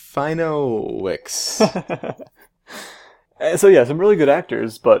 Serafinowicz. So yeah, some really good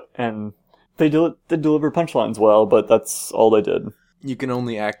actors, and they deliver punchlines well, but that's all they did. You can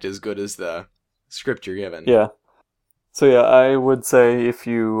only act as good as the script you're given. Yeah. So yeah, I would say if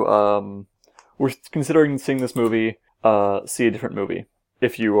you were considering seeing this movie, see a different movie.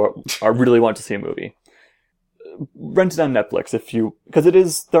 If you are really want to see a movie, rent it on Netflix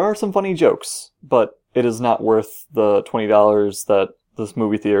because there are some funny jokes, but it is not worth the $20 that this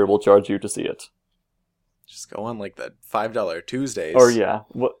movie theater will charge you to see it. Just go on like the $5 Tuesdays. Or yeah,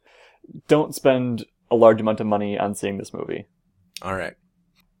 don't spend a large amount of money on seeing this movie. All right.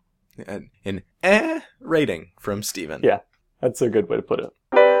 An rating from Steven. Yeah, that's a good way to put it.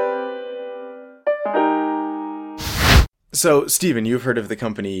 So, Steven, you've heard of the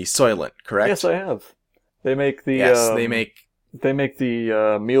company Soylent, correct? Yes, I have. They make the they make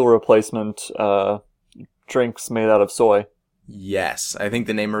the meal replacement drinks made out of soy. Yes, I think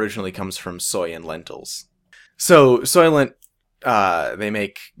the name originally comes from soy and lentils. So, Soylent, they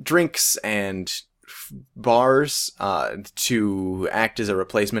make drinks and bars to act as a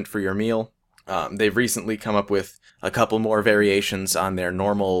replacement for your meal. They've recently come up with a couple more variations on their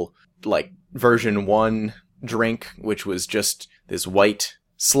normal, like, version 1 drink, which was just this white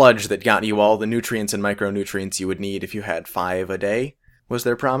sludge that got you all the nutrients and micronutrients you would need if you had 5 a day, was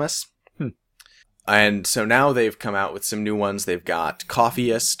their promise. And so now they've come out with some new ones. They've got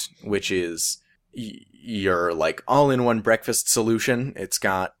Coffeeist, which is your, like, all-in-one breakfast solution. It's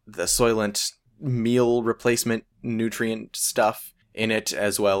got the Soylent meal replacement nutrient stuff in it,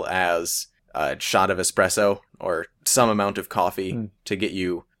 as well as a shot of espresso or some amount of coffee to get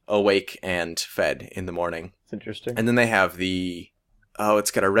you awake and fed in the morning. It's interesting. And then they have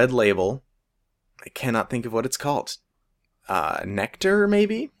it's got a red label. I cannot think of what it's called. Nectar,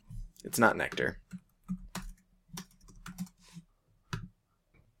 maybe? It's not Nectar.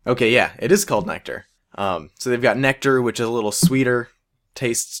 Okay, yeah, it is called Nectar. So they've got Nectar, which is a little sweeter,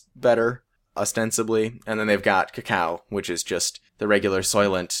 tastes better, ostensibly. And then they've got Cacao, which is just the regular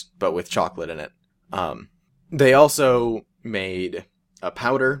Soylent, but with chocolate in it. They also made a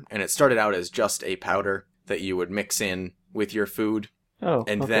powder, and it started out as just a powder that you would mix in with your food. Oh,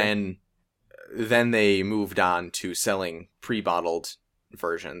 and okay. then they moved on to selling pre-bottled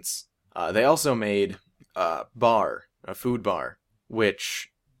versions. They also made a food bar, which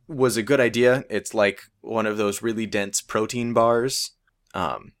was a good idea. It's like one of those really dense protein bars.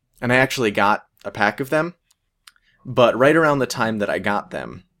 And I actually got a pack of them. But right around the time that I got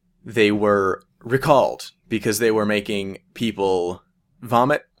them, they were recalled because they were making people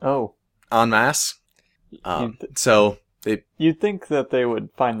vomit Oh. en masse. So You'd think that they would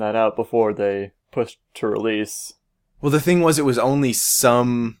find that out before they pushed to release. well, the thing was, it was only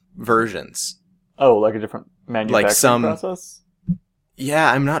some versions. Oh, like a different manufacturing process?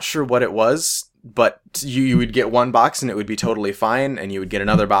 Yeah, I'm not sure what it was, but you would get one box and it would be totally fine, and you would get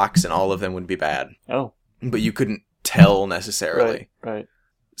another box and all of them would be bad. Oh. But you couldn't tell necessarily. Right.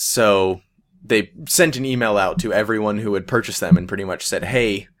 So they sent an email out to everyone who had purchased them and pretty much said,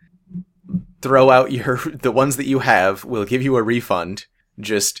 hey, throw out the ones that you have. We'll give you a refund.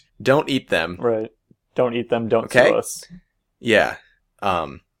 Just don't eat them. Right. Don't eat them. Don't Okay? sue us. Yeah.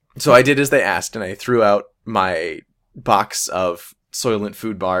 So I did as they asked, and I threw out my box of Soylent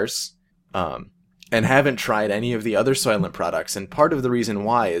food bars, and haven't tried any of the other Soylent products. And part of the reason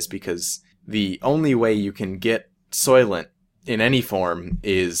why is because the only way you can get Soylent in any form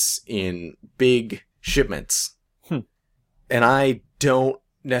is in big shipments. And I don't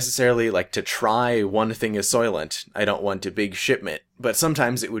necessarily like to try one thing as Soylent. I don't want a big shipment, but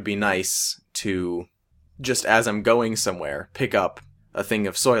sometimes it would be nice to, just as I'm going somewhere, pick up a thing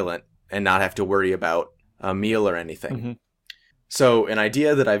of Soylent and not have to worry about a meal or anything. Mm-hmm. So an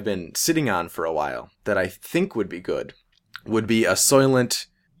idea that I've been sitting on for a while that I think would be good would be a Soylent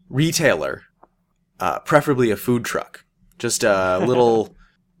retailer, preferably a food truck. Just a little,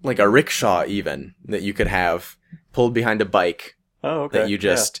 like a rickshaw even, that you could have pulled behind a bike. Oh, okay. That you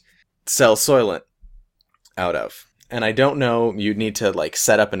just sell Soylent out of. And I don't know, you'd need to like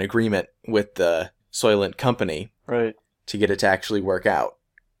set up an agreement with the Soylent company, right, to get it to actually work out.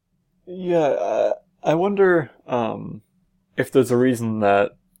 Yeah, I wonder if there's a reason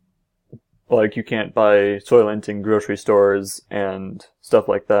that like you can't buy Soylent in grocery stores and stuff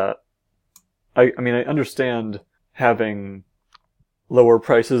like that. I mean, I understand having lower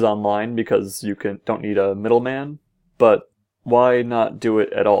prices online because you don't need a middleman, but why not do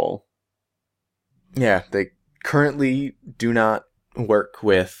it at all? Yeah, they currently do not work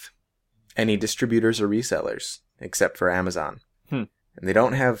with any distributors or resellers except for Amazon. And they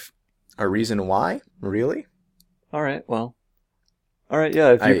don't have a reason why, really. All right, well. All right,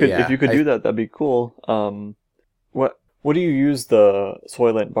 yeah, if you could do that, that'd be cool. What do you use the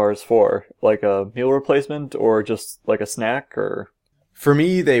Soylent bars for? Like a meal replacement or just like a snack or? For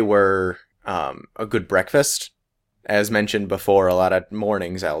me, they were a good breakfast. As mentioned before, a lot of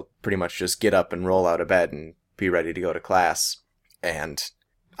mornings I'll pretty much just get up and roll out of bed and be ready to go to class. And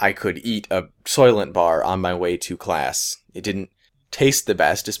I could eat a Soylent bar on my way to class. It didn't taste the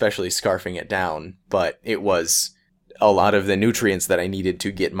best, especially scarfing it down, but it was a lot of the nutrients that I needed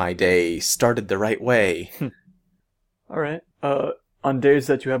to get my day started the right way. All right. On days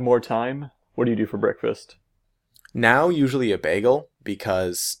that you have more time, what do you do for breakfast? Now, usually a bagel,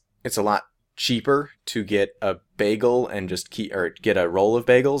 because it's a lot cheaper to get a bagel and just get a roll of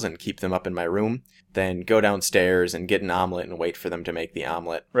bagels and keep them up in my room than go downstairs and get an omelet and wait for them to make the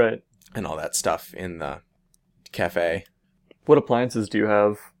omelet. Right. And all that stuff in the cafe. What appliances do you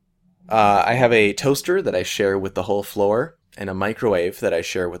have? I have a toaster that I share with the whole floor and a microwave that I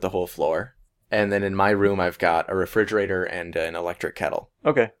share with the whole floor. And then in my room, I've got a refrigerator and an electric kettle.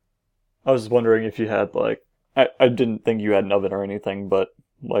 Okay. I was wondering if you had, like, I didn't think you had an oven or anything, but,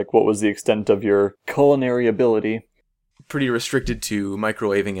 like, what was the extent of your culinary ability? Pretty restricted to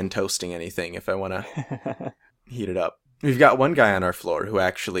microwaving and toasting anything if I want to heat it up. We've got one guy on our floor who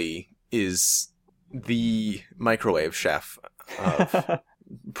actually is the microwave chef of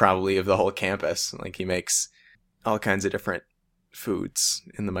probably of the whole campus. Like, he makes all kinds of different foods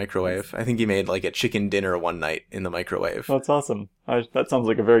in the microwave. I think he made like a chicken dinner one night in the microwave. That's awesome. That sounds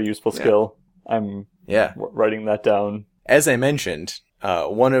like a very useful skill. I'm writing that down. As I mentioned,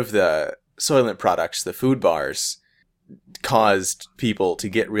 one of the Soylent products, the food bars, caused people to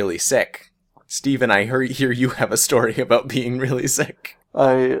get really sick. Stephen, I hear you have a story about being really sick.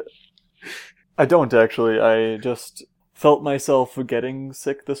 I don't actually. I just felt myself getting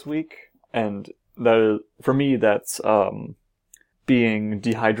sick this week, and that is, for me, that's being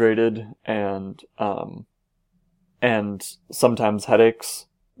dehydrated and sometimes headaches.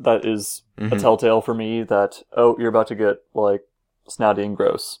 That is a telltale for me that, oh, you're about to get, like, snotty and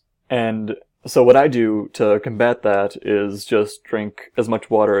gross. And so what I do to combat that is just drink as much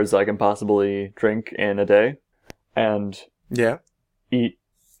water as I can possibly drink in a day. And eat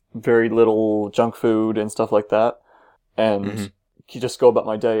very little junk food and stuff like that. And just go about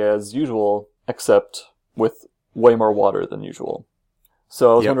my day as usual, except with way more water than usual.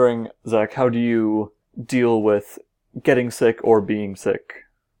 So I was Yep. wondering, Zach, how do you deal with getting sick or being sick?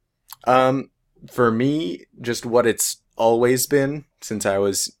 For me, just what it's always been since I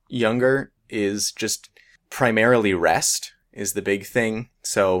was younger is just primarily rest is the big thing.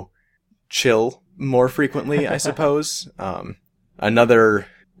 So chill more frequently, I suppose. Another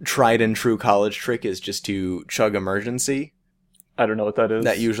tried and true college trick is just to chug Emergency. I don't know what that is.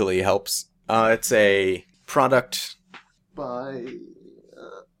 That usually helps. It's a product by...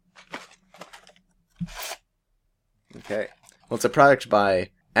 Okay. Well, it's a product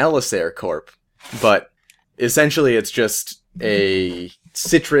by Alisair Corp, but essentially it's just a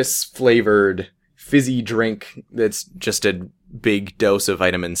citrus-flavored fizzy drink that's just a big dose of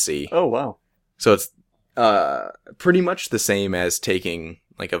vitamin C. Oh, wow. So it's pretty much the same as taking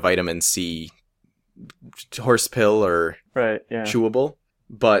like a vitamin C horse pill or Right, yeah. chewable,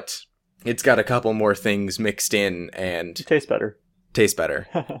 but it's got a couple more things mixed in and It tastes better. tastes better.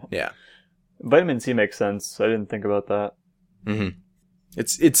 Yeah. Vitamin C makes sense. I didn't think about that. Mm-hmm.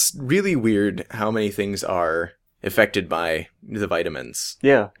 It's really weird how many things are affected by the vitamins.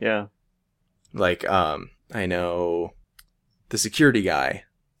 Yeah, yeah. Like, I know the security guy,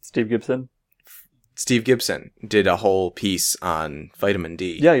 Steve Gibson? Steve Gibson, did a whole piece on vitamin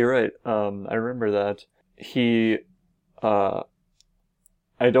D. Yeah, you're right. I remember that. He, I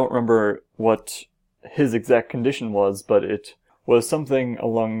don't remember what his exact condition was, but it was something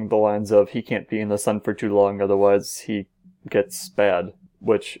along the lines of he can't be in the sun for too long, otherwise he gets bad,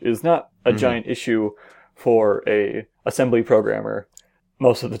 which is not a giant issue for a assembly programmer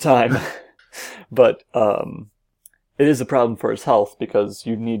most of the time. But it is a problem for his health because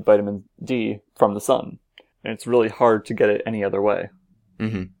you need vitamin D from the sun, and it's really hard to get it any other way.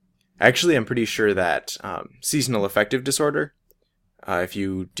 Mm-hmm. Actually, I'm pretty sure that seasonal affective disorder, do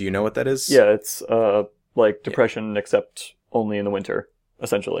you know what that is? Yeah, it's like depression, except only in the winter,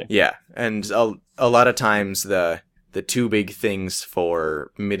 essentially. Yeah, and a lot of times the two big things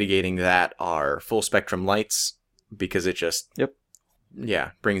for mitigating that are full spectrum lights, because it just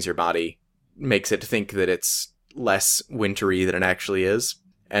brings your body, makes it think that it's less wintry than it actually is,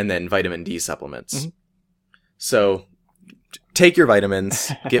 and then vitamin D supplements. Mm-hmm. So take your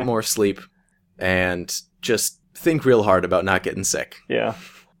vitamins, get more sleep, and just think real hard about not getting sick. Yeah.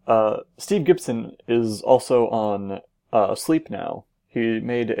 Steve Gibson is also on Sleep Now. He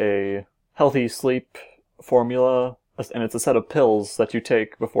made a healthy sleep formula, and it's a set of pills that you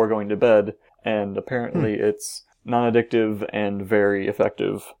take before going to bed, and apparently it's non-addictive and very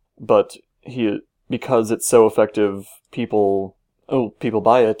effective. But because it's so effective, people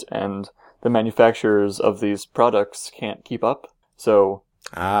buy it, and the manufacturers of these products can't keep up. So,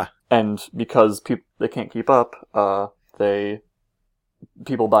 and because they can't keep up,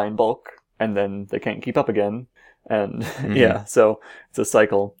 people buy in bulk, and then they can't keep up again, and so it's a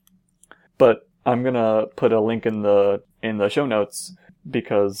cycle. But I'm gonna put a link in the show notes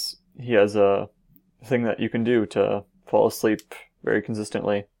because he has a thing that you can do to fall asleep very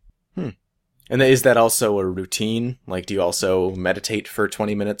consistently. And is that also a routine? Like, do you also meditate for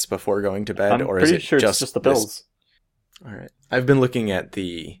 20 minutes before going to bed, or is it sure it's just the pills? All right. I've been looking at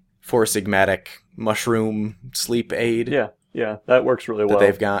the Four Sigmatic mushroom sleep aid. Yeah, that works really well. That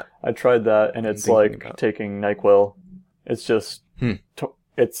they've got. I tried that, and it's like taking NyQuil. It's just,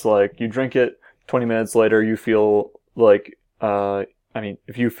 it's like you drink it, 20 minutes later you feel like,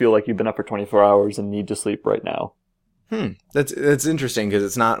 if you feel like you've been up for 24 hours and need to sleep right now. That's interesting, because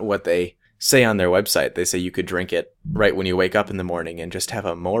it's not what they say on their website. They say you could drink it right when you wake up in the morning and just have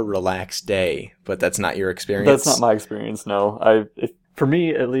a more relaxed day, but that's not your experience. That's not my experience, no. For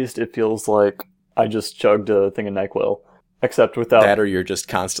me, at least, it feels like I just chugged a thing of NyQuil, except without... That, or you're just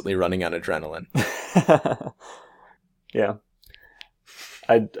constantly running on adrenaline. Yeah.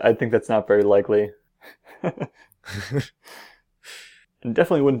 I think that's not very likely. And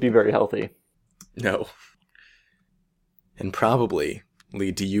definitely wouldn't be very healthy. No. And probably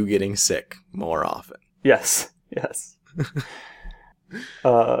lead to you getting sick more often. Yes. Yeah,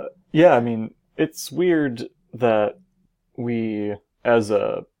 it's weird that we, as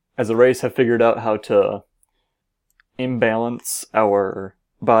a race, have figured out how to imbalance our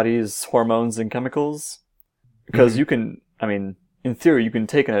body's hormones and chemicals. Because you can, in theory, you can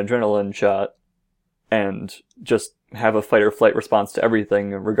take an adrenaline shot and just have a fight or flight response to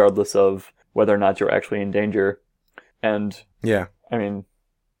everything, regardless of whether or not you're actually in danger. And,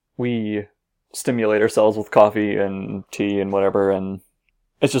 we stimulate ourselves with coffee and tea and whatever, and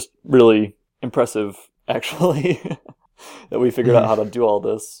it's just really impressive, actually, that we figured out how to do all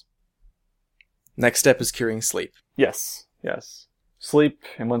this. Next step is curing sleep. Yes. Sleep,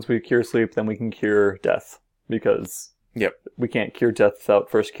 and once we cure sleep, then we can cure death, because Yep. We can't cure death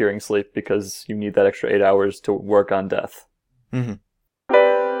without first curing sleep because you need that extra 8 hours to work on death. Mm-hmm.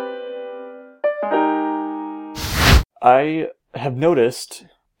 I have noticed,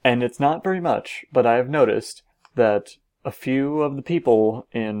 and it's not very much, but I have noticed that a few of the people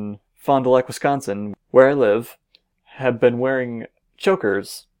in Fond du Lac, Wisconsin, where I live, have been wearing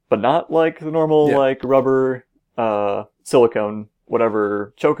chokers, but not like the normal like rubber, silicone,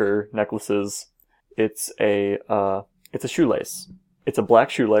 whatever choker necklaces. It's a shoelace. It's a black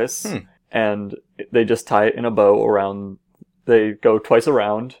shoelace, and they just tie it in a bow around. They go twice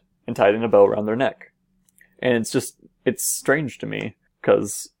around and tie it in a bow around their neck, and it's strange to me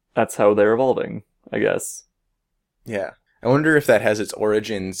because that's how they're evolving, I guess. Yeah. I wonder if that has its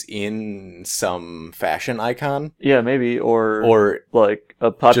origins in some fashion icon. Yeah, maybe, or like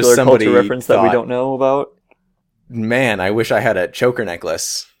a popular somebody culture reference that we thought, don't know about. Man, I wish I had a choker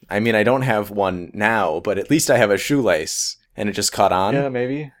necklace. I mean, I don't have one now, but at least I have a shoelace, and it just caught on. Yeah,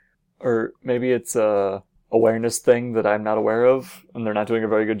 maybe. Or maybe it's a awareness thing that I'm not aware of, and they're not doing a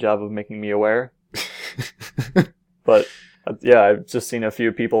very good job of making me aware. But, yeah, I've just seen a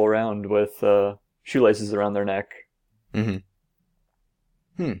few people around with shoelaces around their neck.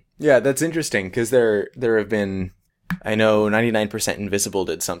 Mm-hmm. Yeah, that's interesting, because there have been... I know 99% Invisible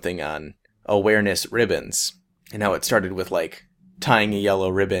did something on awareness ribbons, and how it started with, like, tying a yellow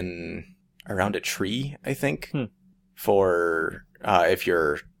ribbon around a tree, I think, for if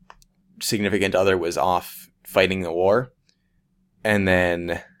your significant other was off fighting the war. And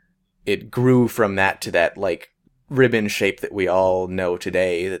then it grew from that to that, like, ribbon shape that we all know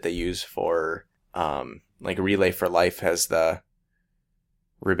today that they use for, like, Relay for Life has the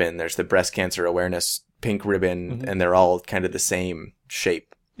ribbon. There's the breast cancer awareness pink ribbon, and they're all kind of the same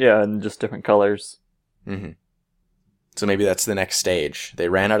shape. Yeah, and just different colors. Mm-hmm. So maybe that's the next stage. They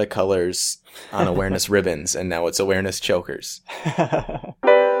ran out of colors on awareness ribbons, and now it's awareness chokers.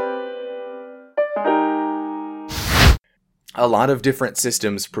 A lot of different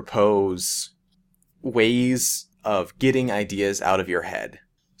systems propose ways of getting ideas out of your head.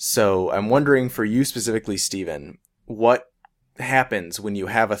 So I'm wondering for you specifically, Stephen, what happens when you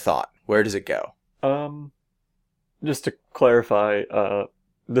have a thought? Where does it go? Just to clarify,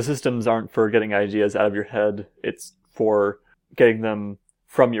 the systems aren't for getting ideas out of your head. It's for getting them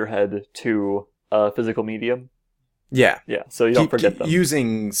from your head to a physical medium. Yeah. Yeah, so you don't forget them.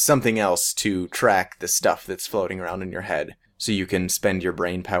 Using something else to track the stuff that's floating around in your head so you can spend your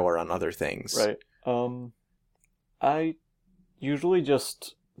brain power on other things. Right. I usually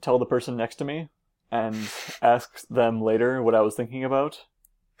just tell the person next to me and ask them later what I was thinking about,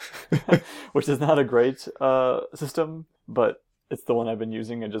 which is not a great system, but it's the one I've been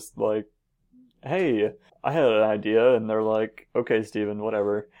using, and just like, hey, I had an idea, and they're like, okay, Steven,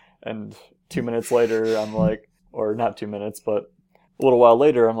 whatever. And 2 minutes later, I'm like, or not 2 minutes, but a little while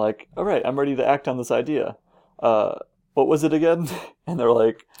later, I'm like, all right, I'm ready to act on this idea. What was it again? And they're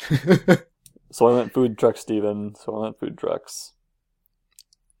like, so I went food trucks, Steven. So I went food trucks.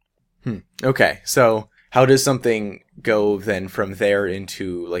 Okay, so how does something go then from there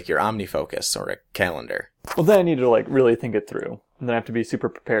into like your OmniFocus or a calendar? Well, then I need to like really think it through. And then I have to be super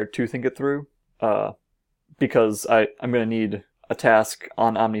prepared to think it through. Because I'm going to need a task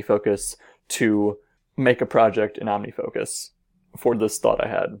on OmniFocus to make a project in OmniFocus for this thought I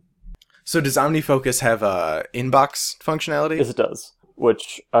had. So does OmniFocus have a inbox functionality? Yes, it does.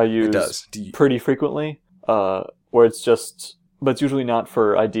 Which I use pretty frequently. Where it's just, but it's usually not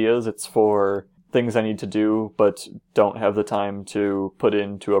for ideas. It's for things I need to do, but don't have the time to put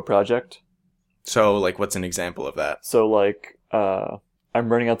into a project. So, like, what's an example of that? So, like, I'm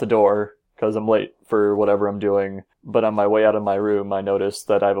running out the door because I'm late for whatever I'm doing, but on my way out of my room, I notice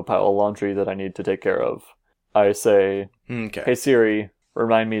that I have a pile of laundry that I need to take care of. I say, Hey Siri,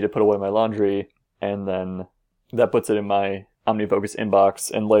 remind me to put away my laundry, and then that puts it in my OmniFocus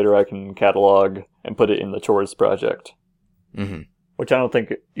inbox, and later I can catalog and put it in the chores project. Mm-hmm. Which I don't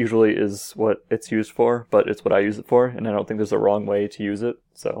think usually is what it's used for, but it's what I use it for, and I don't think there's a wrong way to use it,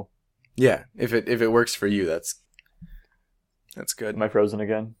 so... Yeah, if it works for you, that's good. Am I frozen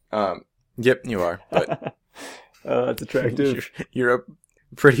again? Yep, you are. But that's attractive. You're a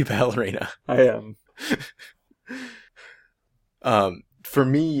pretty ballerina. I am. For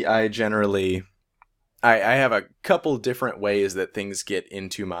me, I generally, I have a couple different ways that things get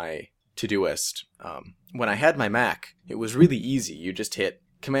into my to-do-ist. When I had my Mac, it was really easy. You just hit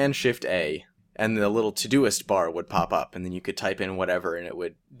Command-Shift-A, and the little Todoist bar would pop up, and then you could type in whatever, and it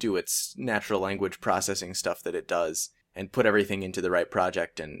would do its natural language processing stuff that it does, and put everything into the right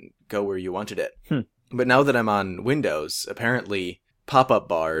project and go where you wanted it. But now that I'm on Windows, apparently pop-up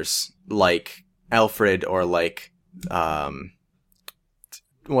bars like Alfred or like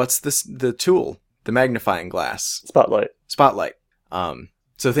what's this? The tool, the magnifying glass, Spotlight.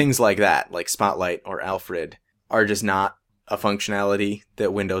 So things like that, like Spotlight or Alfred, are just not a functionality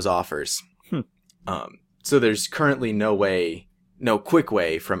that Windows offers. So there's currently no quick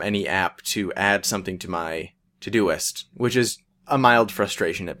way from any app to add something to my Todoist, which is a mild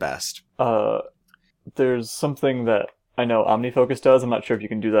frustration at best. There's something that I know OmniFocus does. I'm not sure if you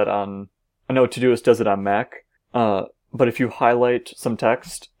can do that on... I know Todoist does it on Mac. But if you highlight some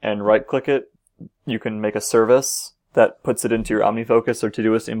text and right-click it, you can make a service that puts it into your OmniFocus or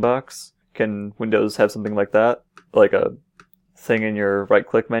Todoist inbox. Can Windows have something like that? Like a thing in your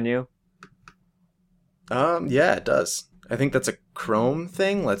right-click menu? Yeah, it does. I think that's a Chrome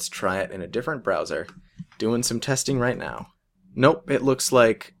thing. Let's try it in a different browser. Doing some testing right now. Nope, it looks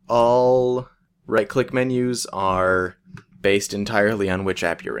like all right-click menus are based entirely on which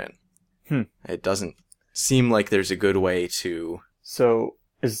app you're in. It doesn't seem like there's a good way to... So,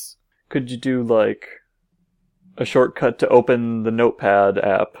 could you do, like, a shortcut to open the Notepad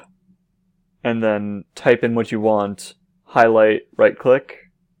app, and then type in what you want, highlight, right-click?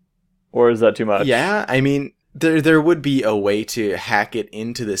 Or is that too much? Yeah, I mean, there would be a way to hack it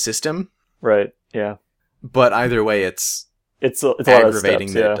into the system. Right, yeah. But either way, it's aggravating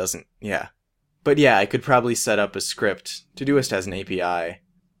steps, that it doesn't... Yeah. But yeah, I could probably set up a script. Todoist has an API,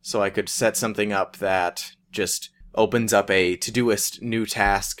 so I could set something up that just opens up a Todoist new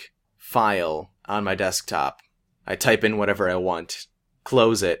task file on my desktop. I type in whatever I want,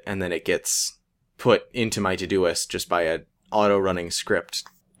 close it, and then it gets put into my Todoist just by an auto-running script.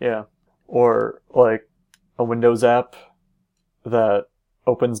 Yeah. Or, like, a Windows app that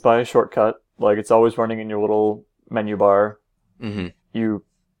opens by a shortcut. Like, it's always running in your little menu bar. Mm-hmm. You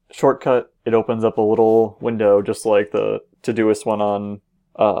shortcut, it opens up a little window just like the Todoist one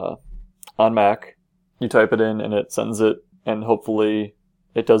on Mac. You type it in and it sends it, and hopefully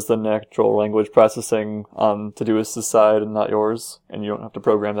it does the natural language processing on Todoist's side and not yours, and you don't have to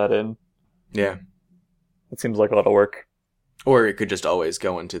program that in. Yeah. It seems like a lot of work. Or it could just always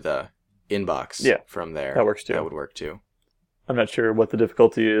go into the inbox from there. That works too. That would work too. I'm not sure what the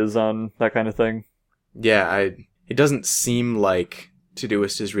difficulty is on that kind of thing. Yeah, it doesn't seem like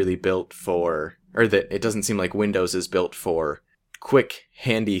Todoist is really built for, or that it doesn't seem like Windows is built for quick,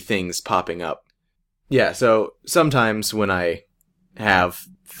 handy things popping up. Yeah, so sometimes when I have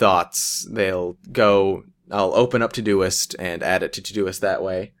thoughts, I'll open up Todoist and add it to Todoist that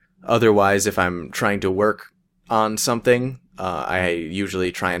way. Otherwise, if I'm trying to work on something, I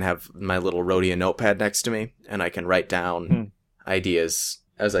usually try and have my little Rhodia notepad next to me, and I can write down ideas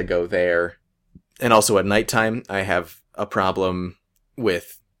as I go there. And also at nighttime, I have a problem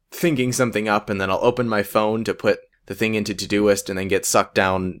with thinking something up, and then I'll open my phone to put the thing into Todoist and then get sucked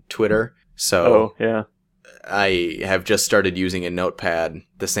down Twitter. So I have just started using a notepad,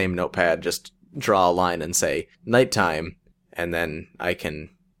 the same notepad, just draw a line and say nighttime, and then I can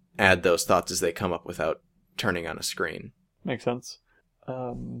add those thoughts as they come up without turning on a screen. Makes sense.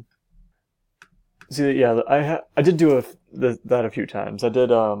 See, yeah, I did do that a few times. I've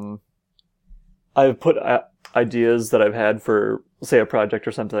put ideas that I've had for, say, a project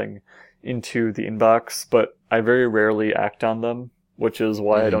or something into the inbox, but I very rarely act on them, which is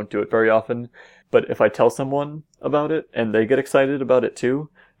why I don't do it very often. But if I tell someone about it and they get excited about it too,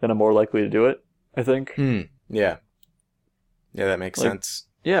 then I'm more likely to do it, I think. Yeah. Yeah, that makes sense.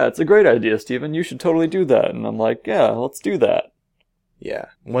 Yeah, it's a great idea, Steven. You should totally do that. And I'm like, yeah, let's do that. Yeah.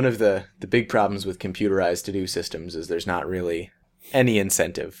 One of the big problems with computerized to-do systems is there's not really any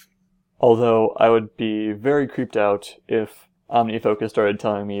incentive. Although I would be very creeped out if OmniFocus started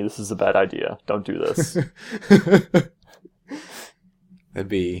telling me this is a bad idea. Don't do this. That'd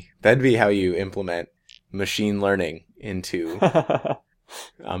be how you implement machine learning into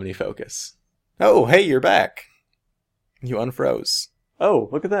OmniFocus. Oh, hey, you're back. You unfroze. Oh,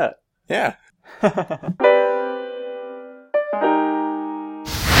 look at that. Yeah.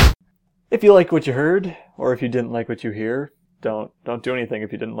 If you like what you heard, or if you didn't like what you hear, don't do anything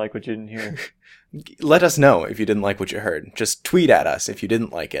if you didn't like what you didn't hear. Let us know if you didn't like what you heard. Just tweet at us if you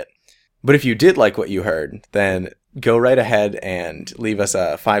didn't like it. But if you did like what you heard, then go right ahead and leave us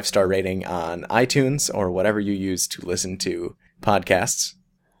a 5-star rating on iTunes or whatever you use to listen to podcasts.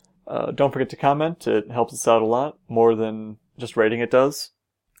 Don't forget to comment. It helps us out a lot, more than just rating it does.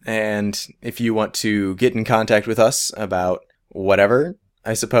 And if you want to get in contact with us about whatever,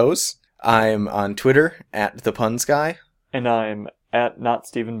 I suppose, I'm on Twitter at @thepunsguy. And I'm at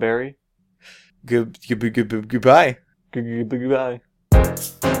 @NotStephenBarry. Goodbye. Goodbye.